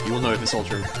past, you will know if it's all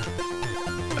true.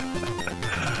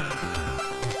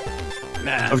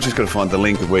 I've just got to find the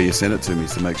link of where you sent it to me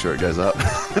to make sure it goes up.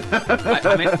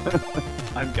 I mean,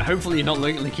 hopefully you're not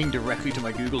linking directly to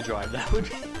my Google Drive. That would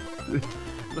be...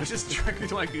 Not just directly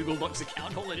to my Google Docs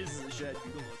account. All it is a shared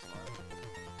Google Docs file.